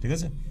 ঠিক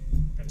আছে?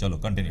 চলো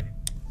কন্টিনিউ।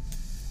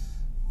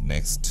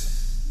 নেক্সট।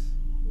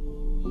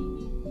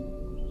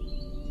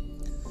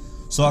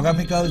 সো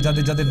আগামীকাল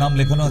যাদের যাদের নাম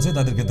লেখানো আছে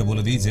তাদের ক্ষেত্রে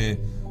বলে দিই যে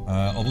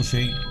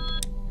অবশ্যই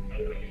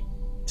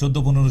 14,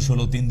 15,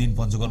 16 3 দিন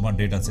পঞ্চকর্মার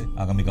ডেট আছে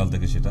আগামীকাল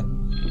থেকে, সেটা।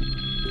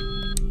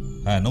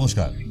 হ্যাঁ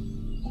নমস্কার।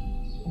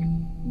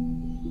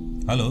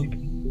 হ্যালো,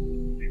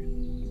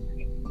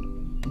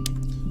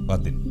 বাদ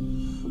দিন।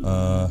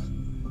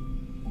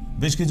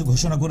 বেশ কিছু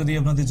ঘোষণা করে দিই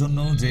আপনাদের জন্য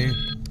যে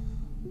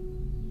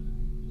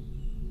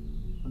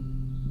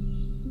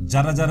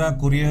যারা যারা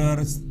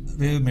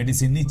কোরিয়ারে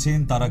মেডিসিন নিচ্ছেন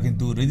তারা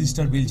কিন্তু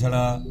রেজিস্টার বিল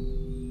ছাড়া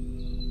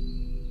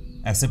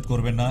অ্যাকসেপ্ট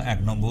করবেন না। 1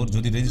 নম্বর,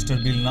 যদি রেজিস্টার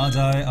বিল না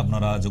যায়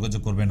আপনারা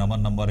যোগাযোগ করবেন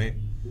আমার নাম্বারে।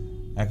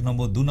 1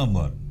 নম্বর। 2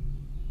 নম্বর,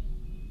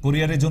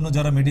 কোরিয়ারের জন্য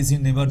যারা মেডিসিন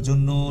নেবার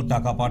জন্য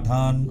টাকা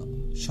পাঠান,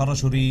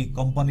 সরাসরি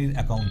কোম্পানির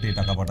অ্যাকাউন্টে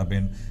টাকা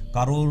পাঠাবেন,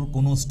 কারোর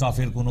কোনো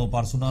স্টাফের কোনো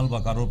পার্সোনাল বা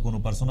কারোর কোনো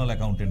পার্সোনাল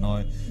অ্যাকাউন্টে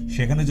নয়।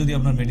 সেখানে যদি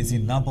আপনার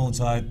মেডিসিন না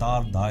পৌঁছায়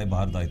তার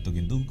দায়িত্ব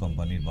কিন্তু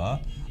কোম্পানির বা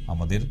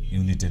আমাদের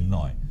ইউনিটের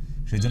নয়।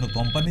 সেই জন্য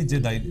কোম্পানির যে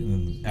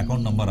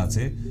অ্যাকাউন্ট নাম্বার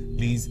আছে,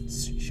 প্লিজ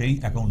সেই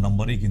অ্যাকাউন্ট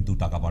নাম্বারেই কিন্তু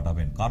টাকা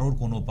পাঠাবেন। কারোর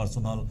কোনো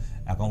পার্সোনাল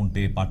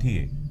অ্যাকাউন্টে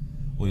পাঠিয়ে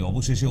ওই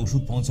অবশেষে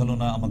ওষুধ পৌঁছালো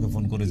না, আমাকে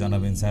ফোন করে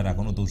জানাবেন স্যার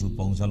এখনও তো ওষুধ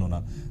পৌঁছালো না,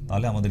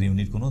 তাহলে আমাদের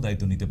ইউনিট কোনো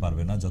দায়িত্ব নিতে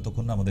পারবে না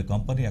যতক্ষণ না আমাদের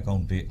কোম্পানি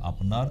অ্যাকাউন্টে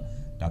আপনার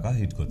টাকা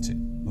হিট করছে।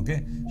 ওকে,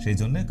 সেই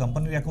জন্য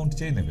কোম্পানির অ্যাকাউন্ট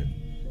চেয়ে নেবেন।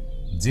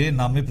 যে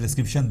নামে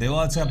প্রেসক্রিপশন দেওয়া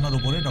আছে আপনার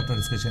উপরে, ডক্টর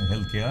ডিসক্রিপশন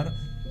হেলথ কেয়ার,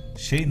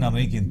 সেই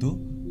নামেই কিন্তু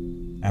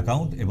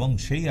অ্যাকাউন্ট এবং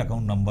সেই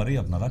অ্যাকাউন্ট নাম্বারেই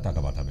আপনারা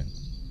টাকা পাঠাবেন।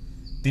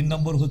 3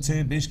 নম্বর হচ্ছে,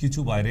 বেশ কিছু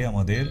বাইরে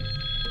আমাদের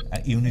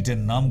ইউনিটের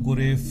নাম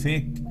করে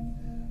ফেক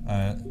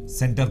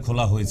সেন্টার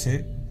খোলা হয়েছে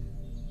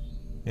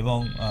এবং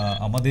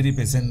আমাদেরই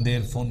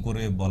পেশেন্টদের ফোন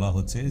করে বলা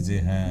হচ্ছে যে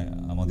হ্যাঁ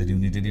আমাদের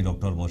ইউনিটেরই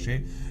ডক্টর বসে,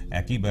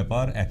 একই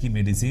ব্যাপার একই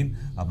মেডিসিন,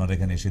 আপনারা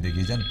এখানে এসে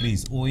দেখিয়ে যান। প্লিজ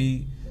ওই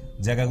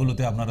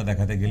জায়গাগুলোতে আপনারা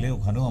দেখাতে গেলে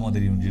ওখানেও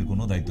আমাদের ইউনিটের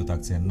কোনো দায়িত্ব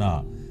থাকছে না,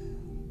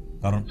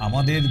 কারণ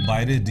আমাদের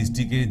বাইরের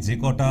ডিস্ট্রিক্টে যে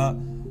কটা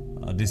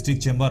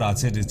ডিস্ট্রিক্ট চেম্বার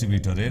আছে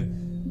ডিস্ট্রিবিউটরের,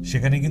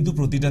 সেখানে কিন্তু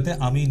প্রতিটাতে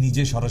আমি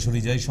নিজে সরাসরি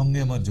যাই, সঙ্গে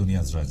আমার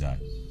জুনিয়র্সরা যায়।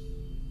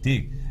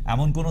 ঠিক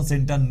এমন কোনো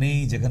সেন্টার নেই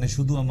যেখানে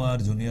শুধু আমার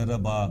জুনিয়ররা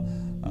বা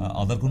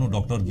আদার কোনো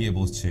ডক্টর গিয়ে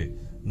বসছে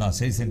না,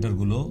 সেই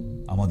সেন্টারগুলো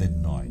আমাদের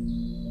নয়।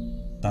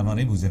 তার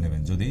মানে বুঝে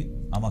নেবেন যদি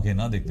আমাকে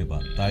না দেখতে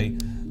পান। তাই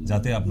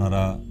যাতে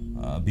আপনারা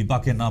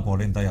বিপাকে না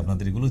পড়েন, তাই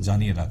আপনাদের এগুলো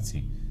জানিয়ে রাখছি,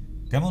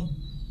 কেমন?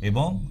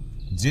 এবং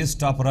যে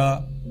স্টাফরা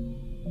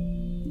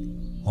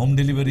হোম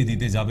ডেলিভারি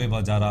দিতে যাবে বা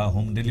যারা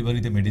হোম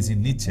ডেলিভারিতে মেডিসিন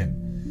নিচ্ছেন,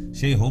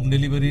 সেই হোম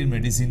ডেলিভারির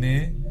মেডিসিনে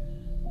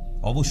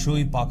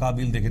অবশ্যই পাকা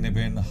বিল দেখে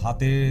নেবেন।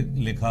 হাতে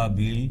লেখা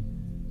বিল,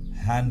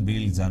 হ্যান্ড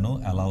বিল যেন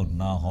অ্যালাউড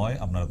না হয়,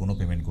 আপনারা কোনো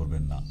পেমেন্ট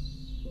করবেন না,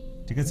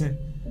 ঠিক আছে?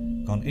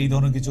 কারণ এই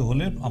ধরনের কিছু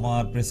হলে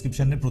আমার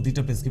প্রেসক্রিপশানে,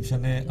 প্রতিটা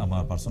প্রেসক্রিপশানে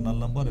আমার পার্সোনাল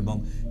নাম্বার এবং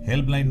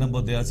হেল্পলাইন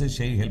নাম্বার দেওয়া আছে,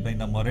 সেই হেল্পলাইন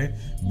নাম্বারে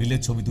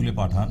বিলের ছবি তুলে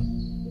পাঠান,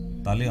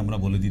 তাহলে আমরা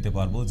বলে দিতে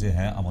পারবো যে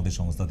হ্যাঁ আমাদের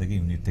সংস্থা থেকে,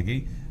 ইউনিট থেকেই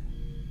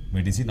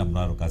মেডিসিন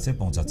আপনার কাছে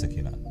পৌঁছাচ্ছে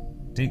কিনা।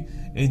 ঠিক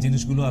এই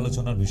জিনিসগুলো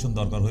আলোচনার ভীষণ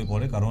দরকার হয়ে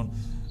পড়ে, কারণ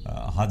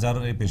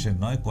হাজারে পেশেন্ট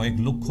নয়, কয়েক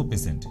লক্ষ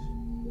পেশেন্ট,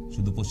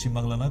 শুধু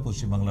পশ্চিমবাংলা নয়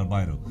পশ্চিমবাংলার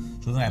বাইরেও,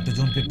 সুতরাং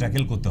এতজনকে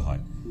ট্যাকেল করতে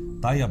হয়।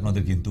 তাই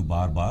আপনাদের কিন্তু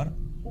বারবার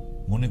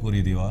মনে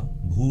করিয়ে দেওয়া,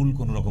 ভুল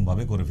কোনো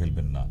রকমভাবে করে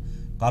ফেলবেন না।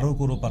 কারো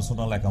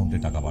পার্সোনাল অ্যাকাউন্টে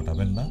টাকা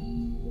পাঠাবেন না,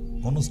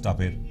 কোনো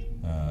স্টাফের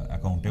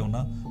অ্যাকাউন্টেও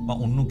না, বা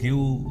অন্য কেউ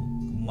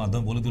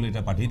মাধ্যমে বলে দিলে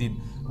এটা পাঠিয়ে দিন,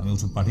 আমি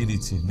ওষুধ পাঠিয়ে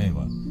দিচ্ছি, নেই।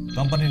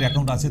 কোম্পানির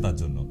অ্যাকাউন্ট আছে তার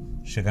জন্য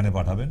সেখানে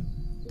পাঠাবেন,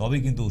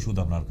 তবেই কিন্তু ওষুধ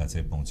আপনার কাছে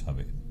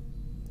পৌঁছাবে।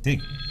 ঠিক?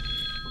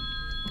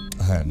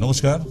 হ্যাঁ,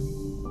 নমস্কার।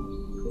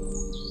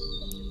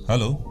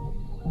 হ্যালো,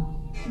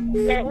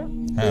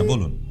 হ্যাঁ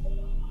বলুন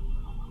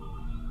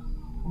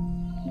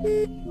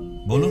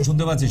বলুন,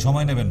 শুনতে পাচ্ছি,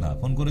 সময় নেবেন না।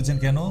 ফোন করেছেন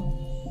কেন,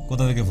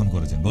 কোথা থেকে ফোন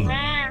করেছেন বলুন?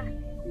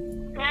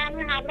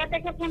 আমি হাবড়া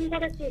থেকে ফোন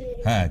করেছি।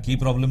 হ্যাঁ, কি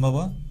প্রবলেম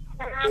বাবা?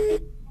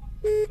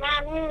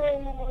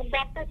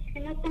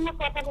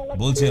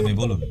 বলছি আমি,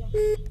 বলুন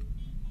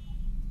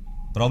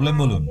প্রবলেম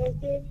বলুন।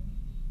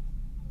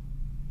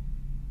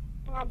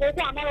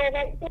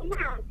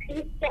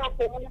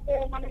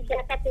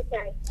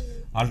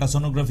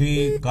 আল্ট্রাসোনোগ্রাফি,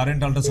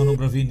 কারেন্ট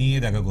আল্ট্রাসোনোগ্রাফি নিয়ে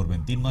দেখা করবেন।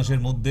 3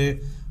 মাসের মধ্যে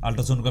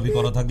আল্ট্রাসোনোগ্রাফি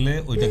করা থাকলে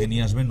ওইটাকে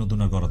নিয়ে আসবেন, নতুন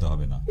আর করাতে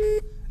হবে না।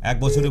 1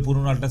 বছরের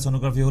পুরনো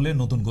আল্ট্রাসোনোগ্রাফি হলে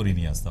নতুন করে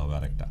নিয়ে আসতে হবে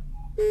আরেকটা,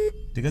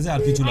 ঠিক আছে?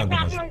 আর কিছু লাগবে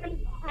না।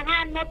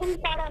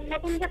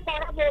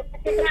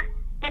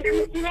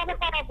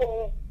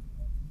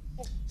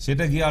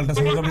 সেটা গিয়ে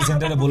আল্ট্রাসোনোগ্রাফি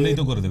সেন্টারে বললেই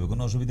তো করে দেবে,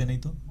 কোনো অসুবিধা নেই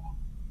তো।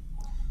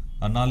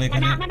 আর নাহলে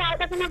এখানে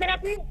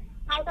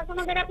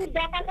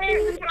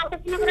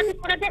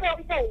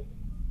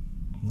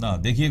না,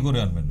 দেখিয়ে করে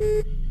আনবেন,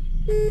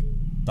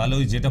 তাহলে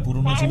ওই যেটা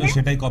পুরনো ছিল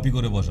সেটাই কপি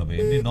করে বসাবে।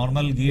 এমনি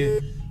নর্মাল গিয়ে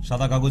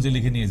সাদা কাগজে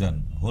লিখে নিয়ে যান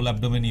হোল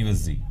অ্যাবডোমেন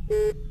ইউএসজি,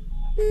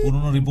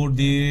 পুরনো রিপোর্ট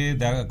দিয়ে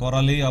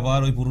করালেই আবার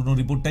ওই পুরনো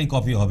রিপোর্টটাই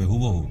কপি হবে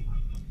হুবহু,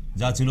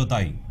 যা ছিল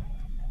তাই।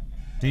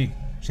 ঠিক,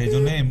 সেই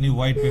জন্য এমনি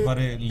হোয়াইট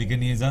পেপারে লিখে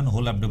নিয়ে যান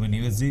হোল অ্যাবডোমেন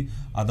ইউএসজি।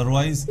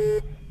 আদারওয়াইজ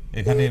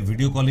এখানে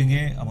ভিডিও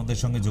কলিংয়ে আমাদের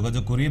সঙ্গে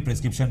যোগাযোগ করিয়ে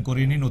প্রেসক্রিপশন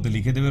করিয়ে নিন, ওতে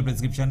লিখে দেবে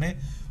প্রেসক্রিপশানে,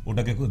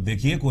 ওটাকে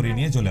দেখিয়ে করিয়ে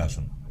নিয়ে চলে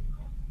আসুন।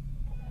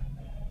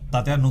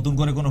 তাতে আর নতুন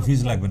করে কোনো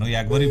ফিজ লাগবে না, ওই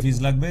একবারই ফিজ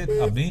লাগবে,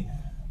 আপনি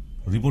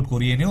রিপোর্ট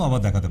করিয়ে নিয়েও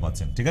আবার দেখাতে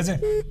পাচ্ছেন, ঠিক আছে?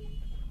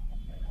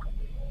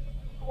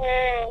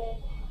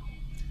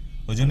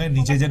 ওই জন্য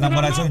নিচে যে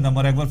নাম্বার আছে ওই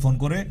নাম্বারে একবার ফোন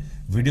করে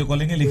ভিডিও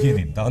কলিংয়ে লিখিয়ে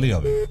নিন, তাহলেই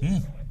হবে।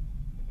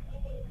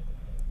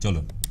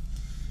 চলুন,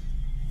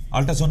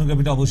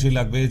 আল্ট্রাসোনোগ্রাফিটা অবশ্যই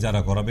লাগবে,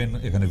 যারা করাবেন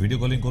এখানে ভিডিও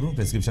কলিং করুন,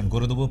 প্রেসক্রিপশন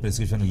করে দেবো,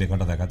 প্রেসক্রিপশনের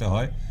লেখাটা দেখাতে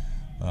হয়।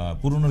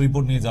 পুরনো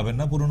রিপোর্ট নিয়ে যাবেন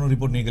না, পুরনো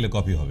রিপোর্ট নিয়ে গেলে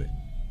কপি হবে,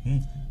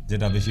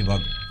 যেটা বেশিরভাগ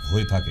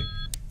হয়ে থাকে।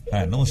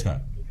 হ্যাঁ, নমস্কার।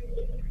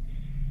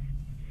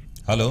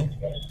 হ্যালো,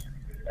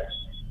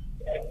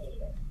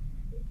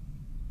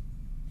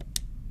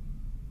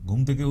 ঘুম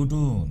থেকে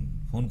উঠুন,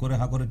 ফোন করে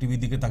হা করে টিভির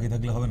দিকে তাকিয়ে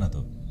থাকলে হবে না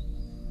তো।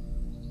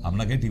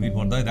 আপনাকে টিভির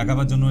পর্দায়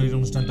দেখাবার জন্য এই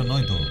অনুষ্ঠানটা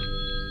নয় তো।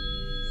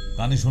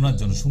 কানে শোনার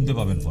জন্য, শুনতে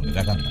পাবেন ফোনে,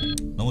 দেখান না।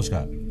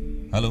 নমস্কার।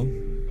 হ্যালো।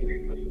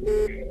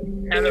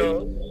 হ্যালো,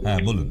 হ্যাঁ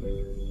বলুন।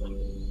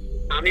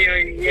 আমি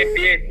ওই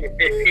পেয়েছি,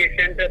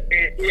 প্রেসক্রিপশনটা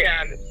পেয়েছি,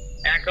 আর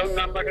অ্যাকাউন্ট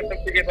নাম্বারটা তো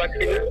খুঁজে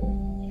পাচ্ছি না।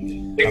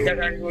 এটা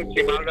আমি বলছি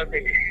মালদা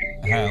থেকে।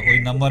 হ্যাঁ, ওই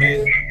নাম্বারে,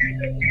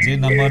 যে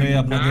নাম্বারে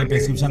আপনাকে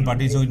প্রেসক্রিপশন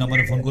পাঠিয়েছে ওই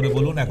নাম্বারে ফোন করে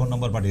বলুন, এখন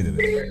নাম্বার পাঠিয়ে দেবে।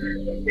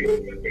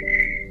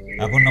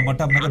 এখন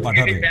নাম্বারটা আপনাকে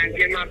পাঠাবে।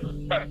 ব্যাংকের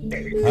মাধ্যমে?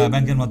 হ্যাঁ,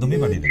 ব্যাংকের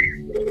মাধ্যমেই পাঠিয়ে দেবে।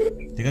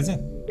 ঠিক আছে।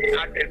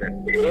 আচ্ছা,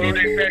 ধরুন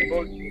একটা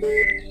বলছি।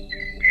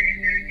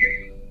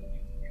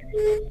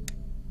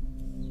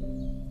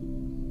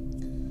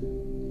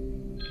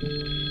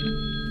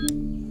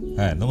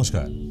 হ্যাঁ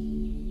নমস্কার।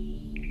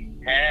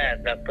 হ্যাঁ,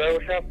 ডাক্তারবাবু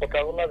সাহেব, কথা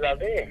বলা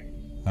যাবে?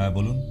 হ্যাঁ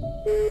বলুন।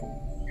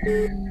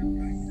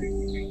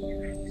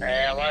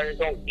 হ্যাঁ, আমার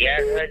এরকম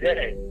গ্যাস হয়ে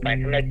যায়,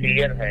 পায়খানা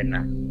ক্লিয়ার হয়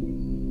না।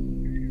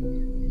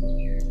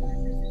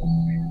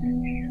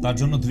 তার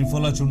জন্য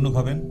ত্রিফলা চূর্ণ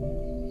খাবেন,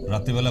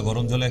 রাত্রিবেলা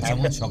গরম জলে 1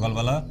 চামচ,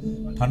 সকালবেলা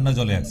ঠান্ডা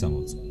জলে 1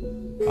 চামচ।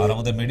 আর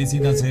আমাদের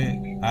মেডিসিন আছে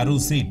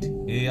অ্যারোসিড,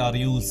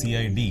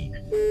 ARUCID,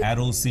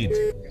 অ্যারোসিড।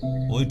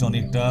 ওই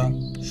টনিকটা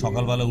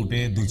সকালবেলা উঠে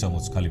 2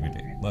 চামচ খালি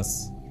পেটে, বাস।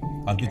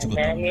 আর কিছু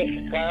করতে হবে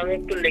না। আমি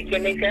একটু লিখে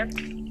নিই স্যার।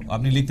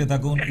 আপনি লিখতে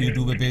থাকুন,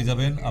 ইউটিউবে পেয়ে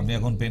যাবেন। আপনি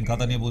এখন পেন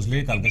খাতা নিয়ে বসলে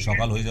কালকে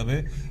সকাল হয়ে যাবে,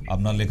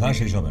 আপনার লেখা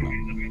শেষ হবে না।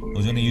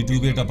 ওই জন্য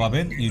ইউটিউবে এটা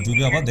পাবেন,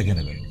 ইউটিউবে আবার দেখে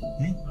নেবেন।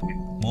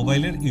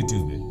 মোবাইলের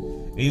ইউটিউবে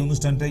এই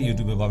অনুষ্ঠানটা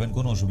ইউটিউবে পাবেন,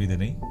 কোনো অসুবিধা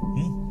নেই।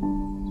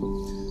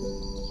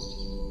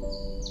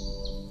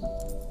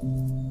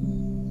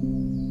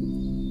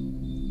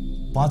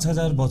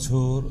 5000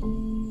 বছর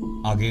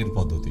আগের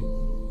পদ্ধতি,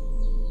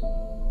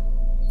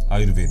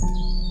 আয়ুর্বেদ।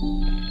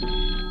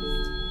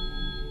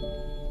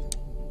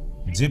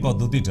 যে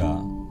পদ্ধতিটা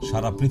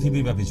সারা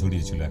পৃথিবীব্যাপী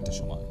ছড়িয়েছিল একটা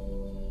সময়,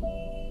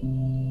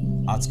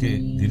 আজকে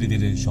ধীরে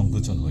ধীরে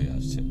সংকোচন হয়ে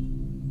আসছে।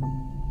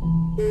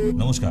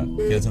 নমস্কার,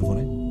 কে আছেন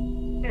ফোনে?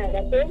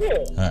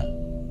 হ্যাঁ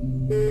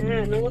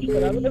হ্যাঁ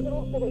নমস্কার, আমি তো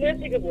পুরুলিয়া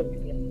থেকে বলছি।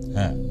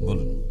 হ্যাঁ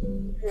বলুন।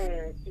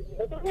 হ্যাঁ,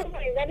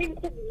 ইদানিং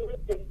খুব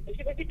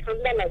বেশি বেশি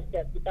ঠান্ডা লাগছে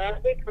আর কি,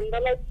 তাড়াতাড়ি ঠান্ডা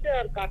লাগছে,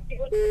 আর কাশি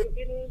হচ্ছে, 2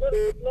 দিন ধরে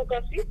শুকনো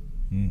কাশি,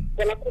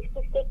 গলা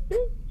খুসখুস করছে,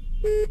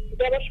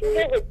 এটা আবার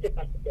শুনে হচ্ছে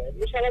কাশিটা,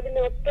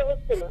 সারাদিনে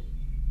হচ্ছে না।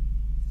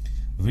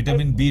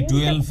 ভিটামিন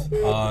B12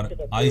 আর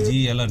IG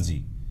অ্যালার্জি,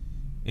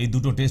 এই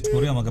দুটো টেস্ট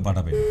করে আমাকে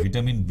পাঠাবেন।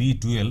 ভিটামিন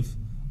B12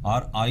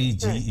 আর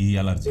IgE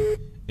অ্যালার্জি,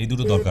 এই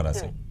দুটো দরকার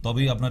আছে,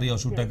 তবেই আপনার এই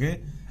অসুখটাকে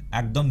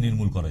একদম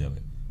নির্মূল করা যাবে।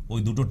 ওই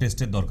দুটো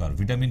টেস্টের দরকার।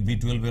 ভিটামিন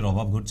B12 এর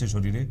অভাব ঘটছে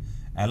শরীরে,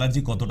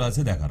 অ্যালার্জি কতটা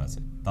আছে দেখার আছে,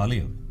 তাহলেই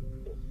হবে।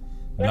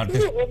 ব্লাড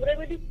টেস্ট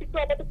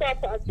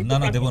না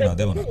না, দেবো না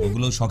দেবো না,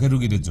 ওগুলো শখের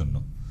রোগীদের জন্য,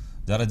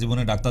 যারা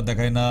জীবনে ডাক্তার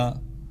দেখায় না,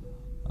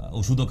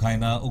 ওষুধও খায়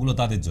না, ওগুলো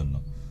তাদের জন্য।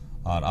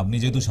 আর আপনি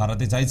যেহেতু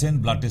সারাতে চাইছেন,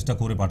 ব্লাড টেস্টটা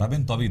করে পাঠাবেন,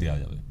 তবেই দেওয়া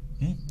যাবে।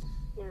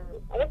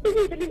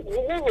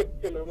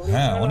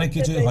 হ্যাঁ, অনেক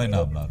কিছুই হয় না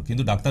আপনার,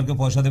 কিন্তু ডাক্তারকে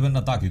পয়সা দেবেন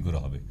না তা কি করে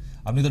হবে?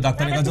 আপনি তো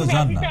ডাক্তারের কাছেও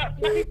যান না।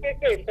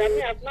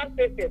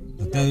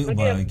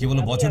 কি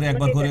বলো, বছরে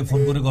একবার করে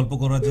ফোন করে গল্প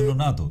করার জন্য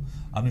না তো,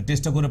 আপনি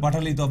টেস্টটা করে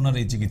পাঠালেই তো আপনার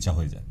এই চিকিৎসা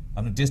হয়ে যায়।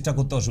 আপনি টেস্টটা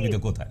করতে অসুবিধা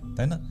কোথায়,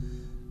 তাই না?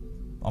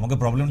 আমাকে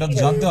প্রবলেমটা তো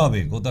জানতে হবে,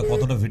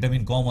 কতটা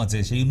ভিটামিন কম আছে,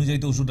 সেই অনুযায়ী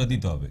তো ওষুধটা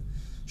দিতে হবে।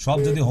 সব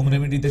যদি হোম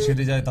রেমেডিতে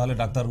সেরে যায়, তাহলে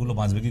ডাক্তারগুলো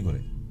বাঁচবে কি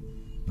করে?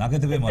 না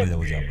খেতে পেয়ে মারা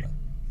যাবো যে আমরা।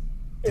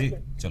 ঠিক,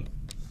 চলো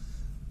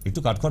একটু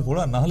কাঠখড়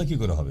পোড়া, না হলে কি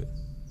করে হবে?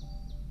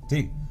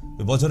 ঠিক,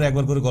 বছরে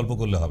একবার করে গল্প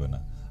করলে হবে না।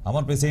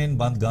 আমার পেশেন্ট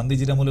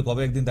গান্ধীজির আমলে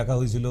কবে একদিন দেখা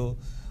হয়েছিল,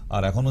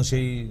 আর এখনো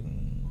সেই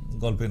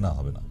গল্পে না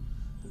হবে না।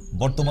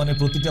 বর্তমানে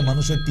প্রতিটা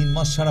মানুষের 3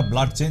 মাস ছাড়া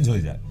ব্লাড চেঞ্জ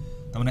হয়ে যায়।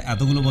 তার মানে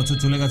এতগুলো বছর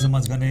চলে গেছে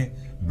মাঝখানে,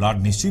 ব্লাড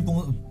নিশ্চয়ই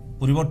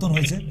পরিবর্তন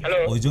হয়েছে,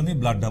 ওই জন্যই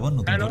ব্লাড আবার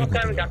নতুন করে করতে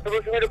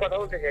হবে। কথা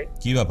বলতে চাই।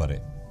 কি ব্যাপারে?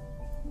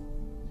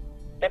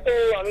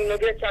 আমি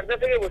নদীর চাকদা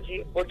থেকে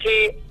বলছি।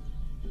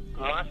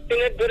 মাস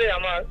 3 ধরে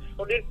আমার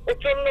শরীর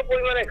প্রচন্ড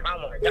পরিমাণে ঘাম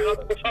হয়, জামা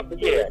কাপড় সব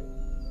ভিজে যায়,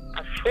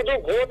 আর শুধু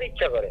ঘুমোতে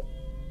ইচ্ছা করে।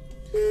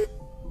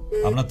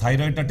 আপনার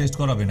থাইরয়েডটা টেস্ট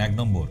করাবেন 1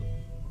 নম্বর।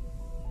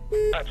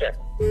 আচ্ছা।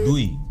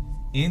 2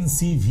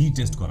 NCV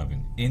টেস্ট করাবেন,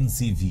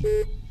 NCV।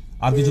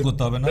 আর কিছু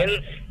করতে হবে না।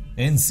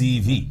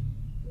 NCV,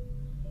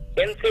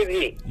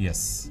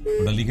 ইয়েস,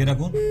 ওটা লিখে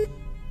রাখুন।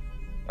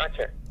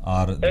 আচ্ছা।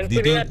 আর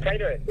দ্বিতীয়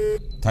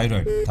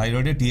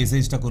থাইরয়েডের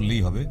TSH-টা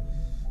করলেই হবে।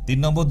 3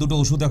 নম্বর, 2টো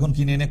ওষুধ এখন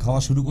কিনে এনে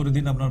খাওয়া শুরু করে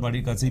দিন, আপনার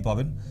বাড়ির কাছেই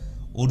পাবেন।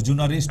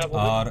 অর্জুনারিস্ট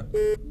আর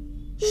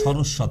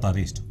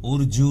সরস্বতারিস্ট।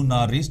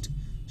 অর্জুনারিস্ট,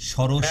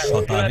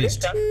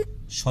 সরস্বতারিস্ট,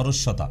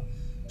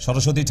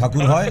 সরস্বতী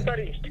ঠাকুর হয়,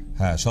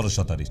 হ্যাঁ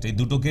সরস্বতারিস্ট। এই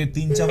দুটোকে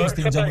 3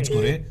 চামচ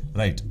করে,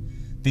 রাইট,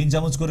 3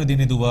 চামচ করে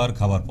দিনে 2 বার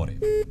খাবার পরে,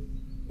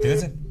 ঠিক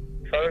আছে?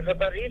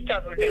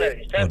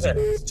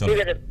 চলো,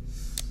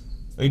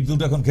 এই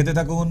দুটো এখন খেতে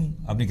থাকুন।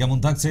 আপনি কেমন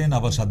থাকছেন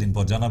আবার 7 দিন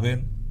পর জানাবেন,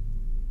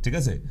 ঠিক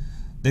আছে?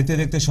 দেখতে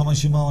দেখতে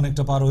সময়সীমা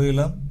অনেকটা পার হয়ে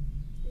এলাম।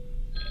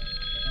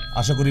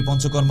 আশা করি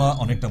পঞ্চকর্মা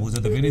অনেকটা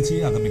বোঝাতে পেরেছি।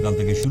 আগামীকাল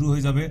থেকে শুরু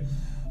হয়ে যাবে।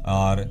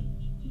 আর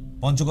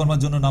পঞ্চকর্মার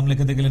জন্য নাম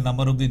লেখাতে গেলে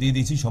নাম্বার অবধি দিয়ে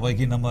দিয়েছি,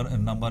 সবাইকে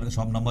নাম্বার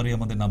সব নাম্বারই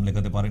আমাদের নাম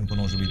লেখাতে পারেন,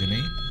 কোনো অসুবিধা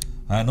নেই।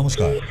 হ্যাঁ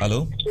নমস্কার। হ্যালো।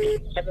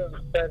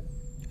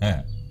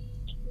 হ্যাঁ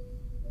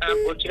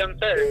বলছিলাম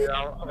স্যার,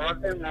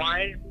 আমাদের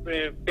মায়ের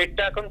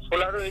পেটটা এখন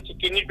ফোলা রয়েছে,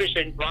 কিডনি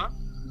পেশেন্ট মা,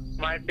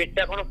 মায়ের পেটটা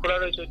এখনো খোলা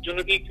রয়েছে, ওর জন্য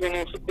কি কোনো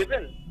ওষুধ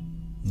দেবেন?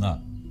 না,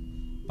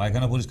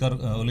 পায়খানা পরিষ্কার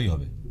হলেই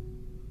হবে।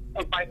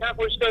 পায়খানা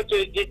পরিষ্কার হচ্ছে,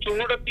 যে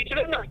চূর্ণটা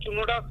দিয়েছিলেন না,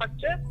 চূর্ণটা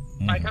খাচ্ছে,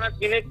 পায়খানা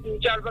দিনে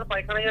 3-4 বার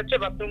পায়খানা যাচ্ছে,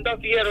 বাথরুমটাও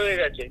ক্লিয়ার হয়ে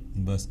গেছে,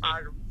 বাস।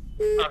 আর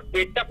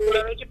পেটটা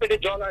ফোলা রয়েছে, পেটে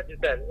জল আছে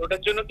স্যার,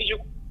 ওটার জন্য কিছু?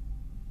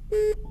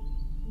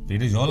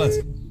 পেটে জল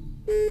আছে?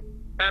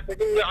 হ্যাঁ,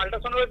 পেটে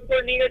আল্ট্রাসোনোগ্রাফি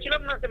করে নিয়ে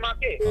গেছিলাম না সে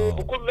মাকে,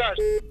 বকুল দাস।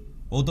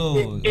 ও তো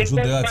ওষুধ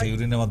দেওয়া আছে,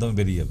 ইউরিনের মাধ্যমে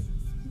বেরিয়ে যাবে।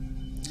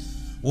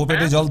 ও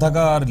পেটে জল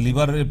থাকা আর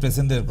লিভারের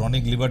পেশেন্টদের,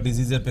 ক্রনিক লিভার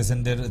ডিজিজের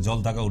পেশেন্টদের জল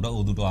থাকা, ওটা ও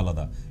দুটো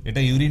আলাদা। এটা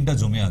ইউরিনটা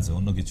জমে আছে,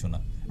 অন্য কিছু না।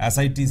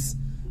 অ্যাসাইটিস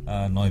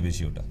নয়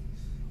বেশি ওটা।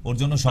 ওর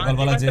জন্য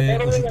সকালবেলা যে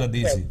ওষুধটা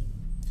দিয়েছি,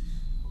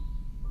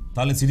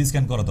 তাহলে সিটি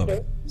স্ক্যান করাতে হবে,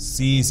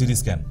 CT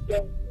scan,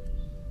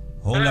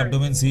 whole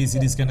abdomen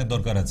city স্ক্যানের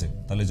দরকার আছে,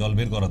 তাহলে জল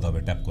বের করাতে হবে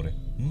ট্যাপ করে।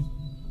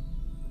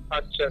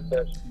 আচ্ছা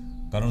স্যার।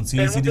 কারণ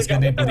সিটি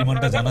স্ক্যানের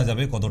পরিমাণটা জানা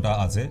যাবে কতটা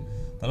আছে,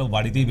 তাহলে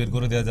বাড়িতেই বের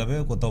করে দেওয়া যাবে,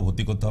 কোথাও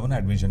ভর্তি করতে হবে না,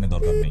 অ্যাডমিশনের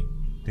দরকার নেই।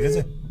 ঠিক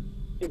আছে?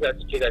 ঠিক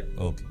আছে, ঠিক আছে।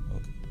 ওকে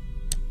ওকে।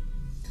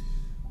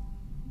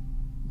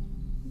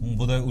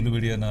 বোধহয়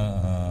উলুবেড়িয়া না,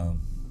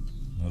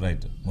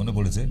 রাইট, মনে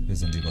পড়েছে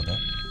পেশেন্টের কথা।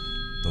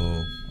 তো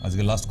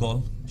আজকে লাস্ট কল,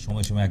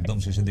 সময় একদম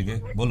শেষের দিকে,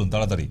 বলুন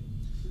তাড়াতাড়ি,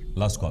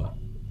 লাস্ট কল।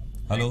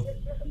 হ্যালো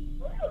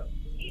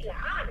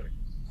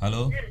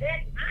হ্যালো,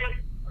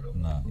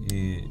 না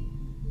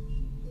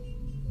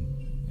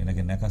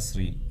এনাকে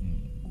নেকাশ্রী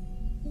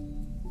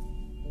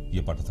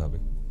ইয়ে পাঠাতে হবে,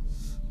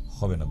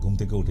 হবে না, ঘুম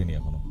থেকে ওঠেনি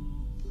এখনো,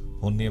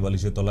 ফোন নিয়ে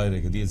বালিশের তলায়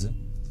রেখে দিয়েছে।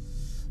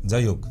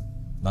 যাই হোক,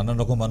 নানান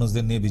রকম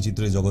মানুষদের নিয়ে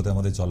বিচিত্র এই জগতে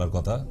আমাদের চলার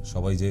কথা।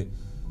 সবাই যে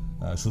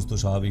সুস্থ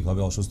স্বাভাবিক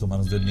হবে, অসুস্থ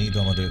মানুষদের নিয়েই তো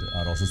আমাদের,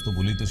 আর অসুস্থ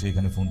বলেই তো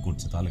সেইখানে ফোন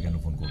করছে, তাহলে কেন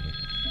ফোন করবে?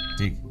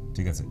 ঠিক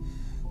ঠিক আছে।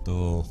 তো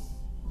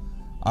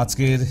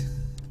আজকের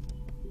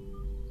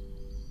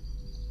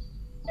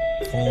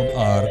ফোন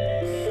আর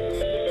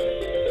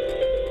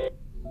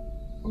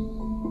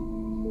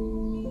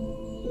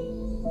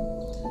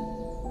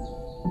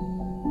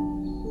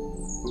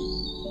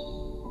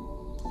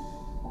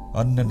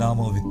अन्य नाम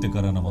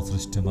वित्तकरणम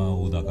सृष्टिम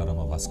उदाकरम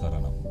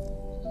भास्करणम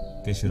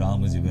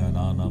केशराम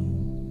जीवनानम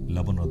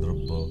लवण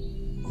द्रव्य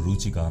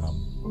रुचिकानम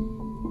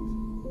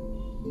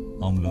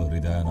अम्ल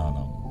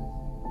हृदयनानम।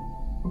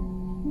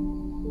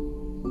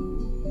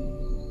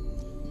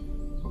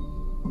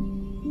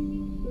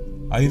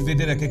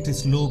 আয়ুর্বেদের এক একটি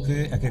শ্লোকে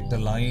এক একটা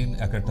লাইন,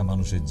 এক একটা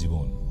মানুষের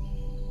জীবন।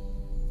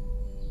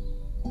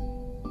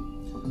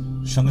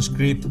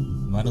 সংস্কৃত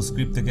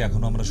ম্যানুস্ক্রিপ্ট থেকে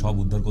এখনো আমরা সব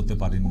উদ্ধার করতে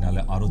পারিনি,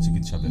 নাহলে আরো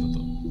চিকিৎসা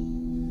বেরোতো।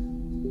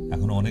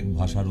 এখনো অনেক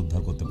ভাষার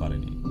উদ্ধার করতে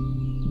পারেনি,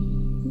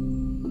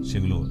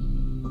 সেগুলো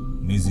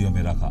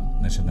মিউজিয়ামে রাখা,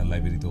 ন্যাশনাল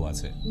লাইব্রেরিতেও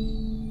আছে।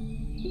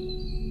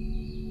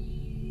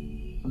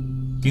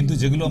 কিন্তু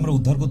যেগুলো আমরা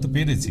উদ্ধার করতে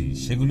পেরেছি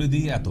সেগুলো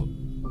দিয়ে এত।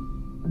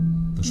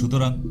 তো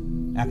সুতরাং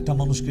একটা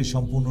মানুষকে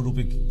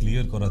সম্পূর্ণরূপে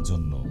ক্লিয়ার করার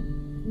জন্য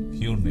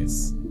কিউরনেস,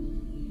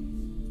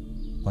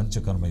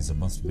 panchakarma is a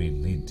must be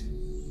need.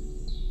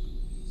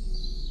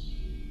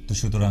 তো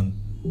সুতরাং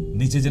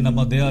নিচে যে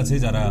নাম্বার দেওয়া আছে,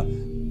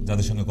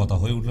 যাদের সঙ্গে কথা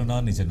হয়ে উঠলো না,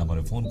 নিচের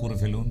নাম্বারে ফোন করে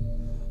ফেলুন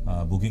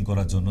বুকিং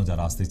করার জন্য।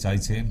 যারা আসতে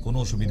চাইছেন, কোনো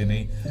অসুবিধে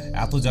নেই।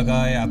 এত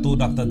জায়গায় এত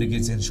ডাক্তার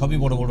দেখিয়েছেন, সবই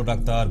বড় বড়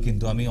ডাক্তার,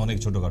 কিন্তু আমি অনেক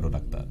ছোটখাটো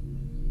ডাক্তার।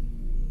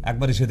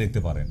 একবার এসে দেখতে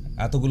পারেন।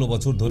 এতগুলো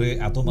বছর ধরে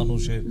এত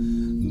মানুষের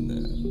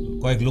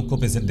কয়েক লক্ষ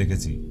পেশেন্ট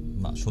দেখেছি,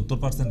 না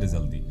 70%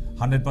 রেজাল্ট দিই।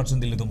 100%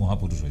 দিলে তো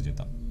মহাপুরুষ হয়ে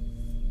যেতাম,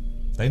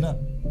 তাই না?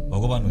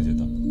 ভগবান হয়ে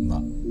যেতাম না,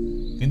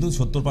 কিন্তু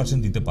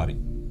 70% দিতে পারি।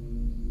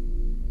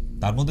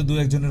 তার মধ্যে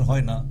 2-1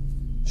 হয় না,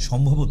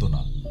 সম্ভবত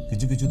না।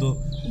 কিছু কিছু তো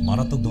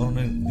মারাত্মক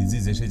ধরনের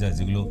ডিজিজ এসে যায়,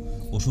 যেগুলো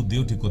ওষুধ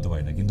দিয়েও ঠিক করতে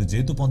পারি না। কিন্তু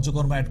যেহেতু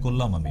পঞ্চকর্মা অ্যাড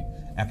করলাম আমি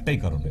একটাই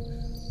কারণে,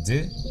 যে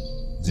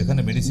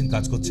যেখানে মেডিসিন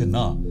কাজ করছে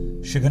না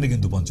সেখানে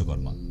কিন্তু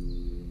Panchakarma.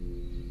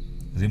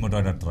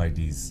 Rheumatoid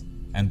arthritis,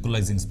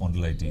 ankylosing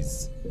spondylitis,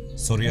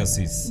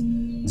 psoriasis,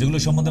 যেগুলো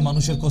সম্বন্ধে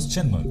মানুষের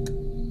কোশ্চেন মার্ক,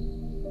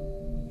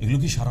 এগুলো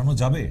কি সারানো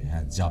যাবে?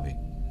 হ্যাঁ যাবে।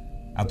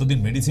 এতদিন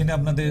মেডিসিনে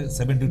আপনাদের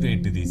 70 to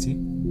 80 দিয়েছি,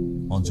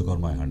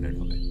 পঞ্চকর্মায় 100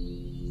 হবে।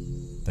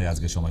 তাই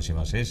আজকে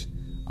সময়সীমা শেষ,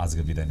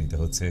 আজকে বিদায় নিতে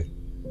হচ্ছে।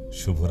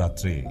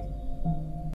 শুভরাত্রি।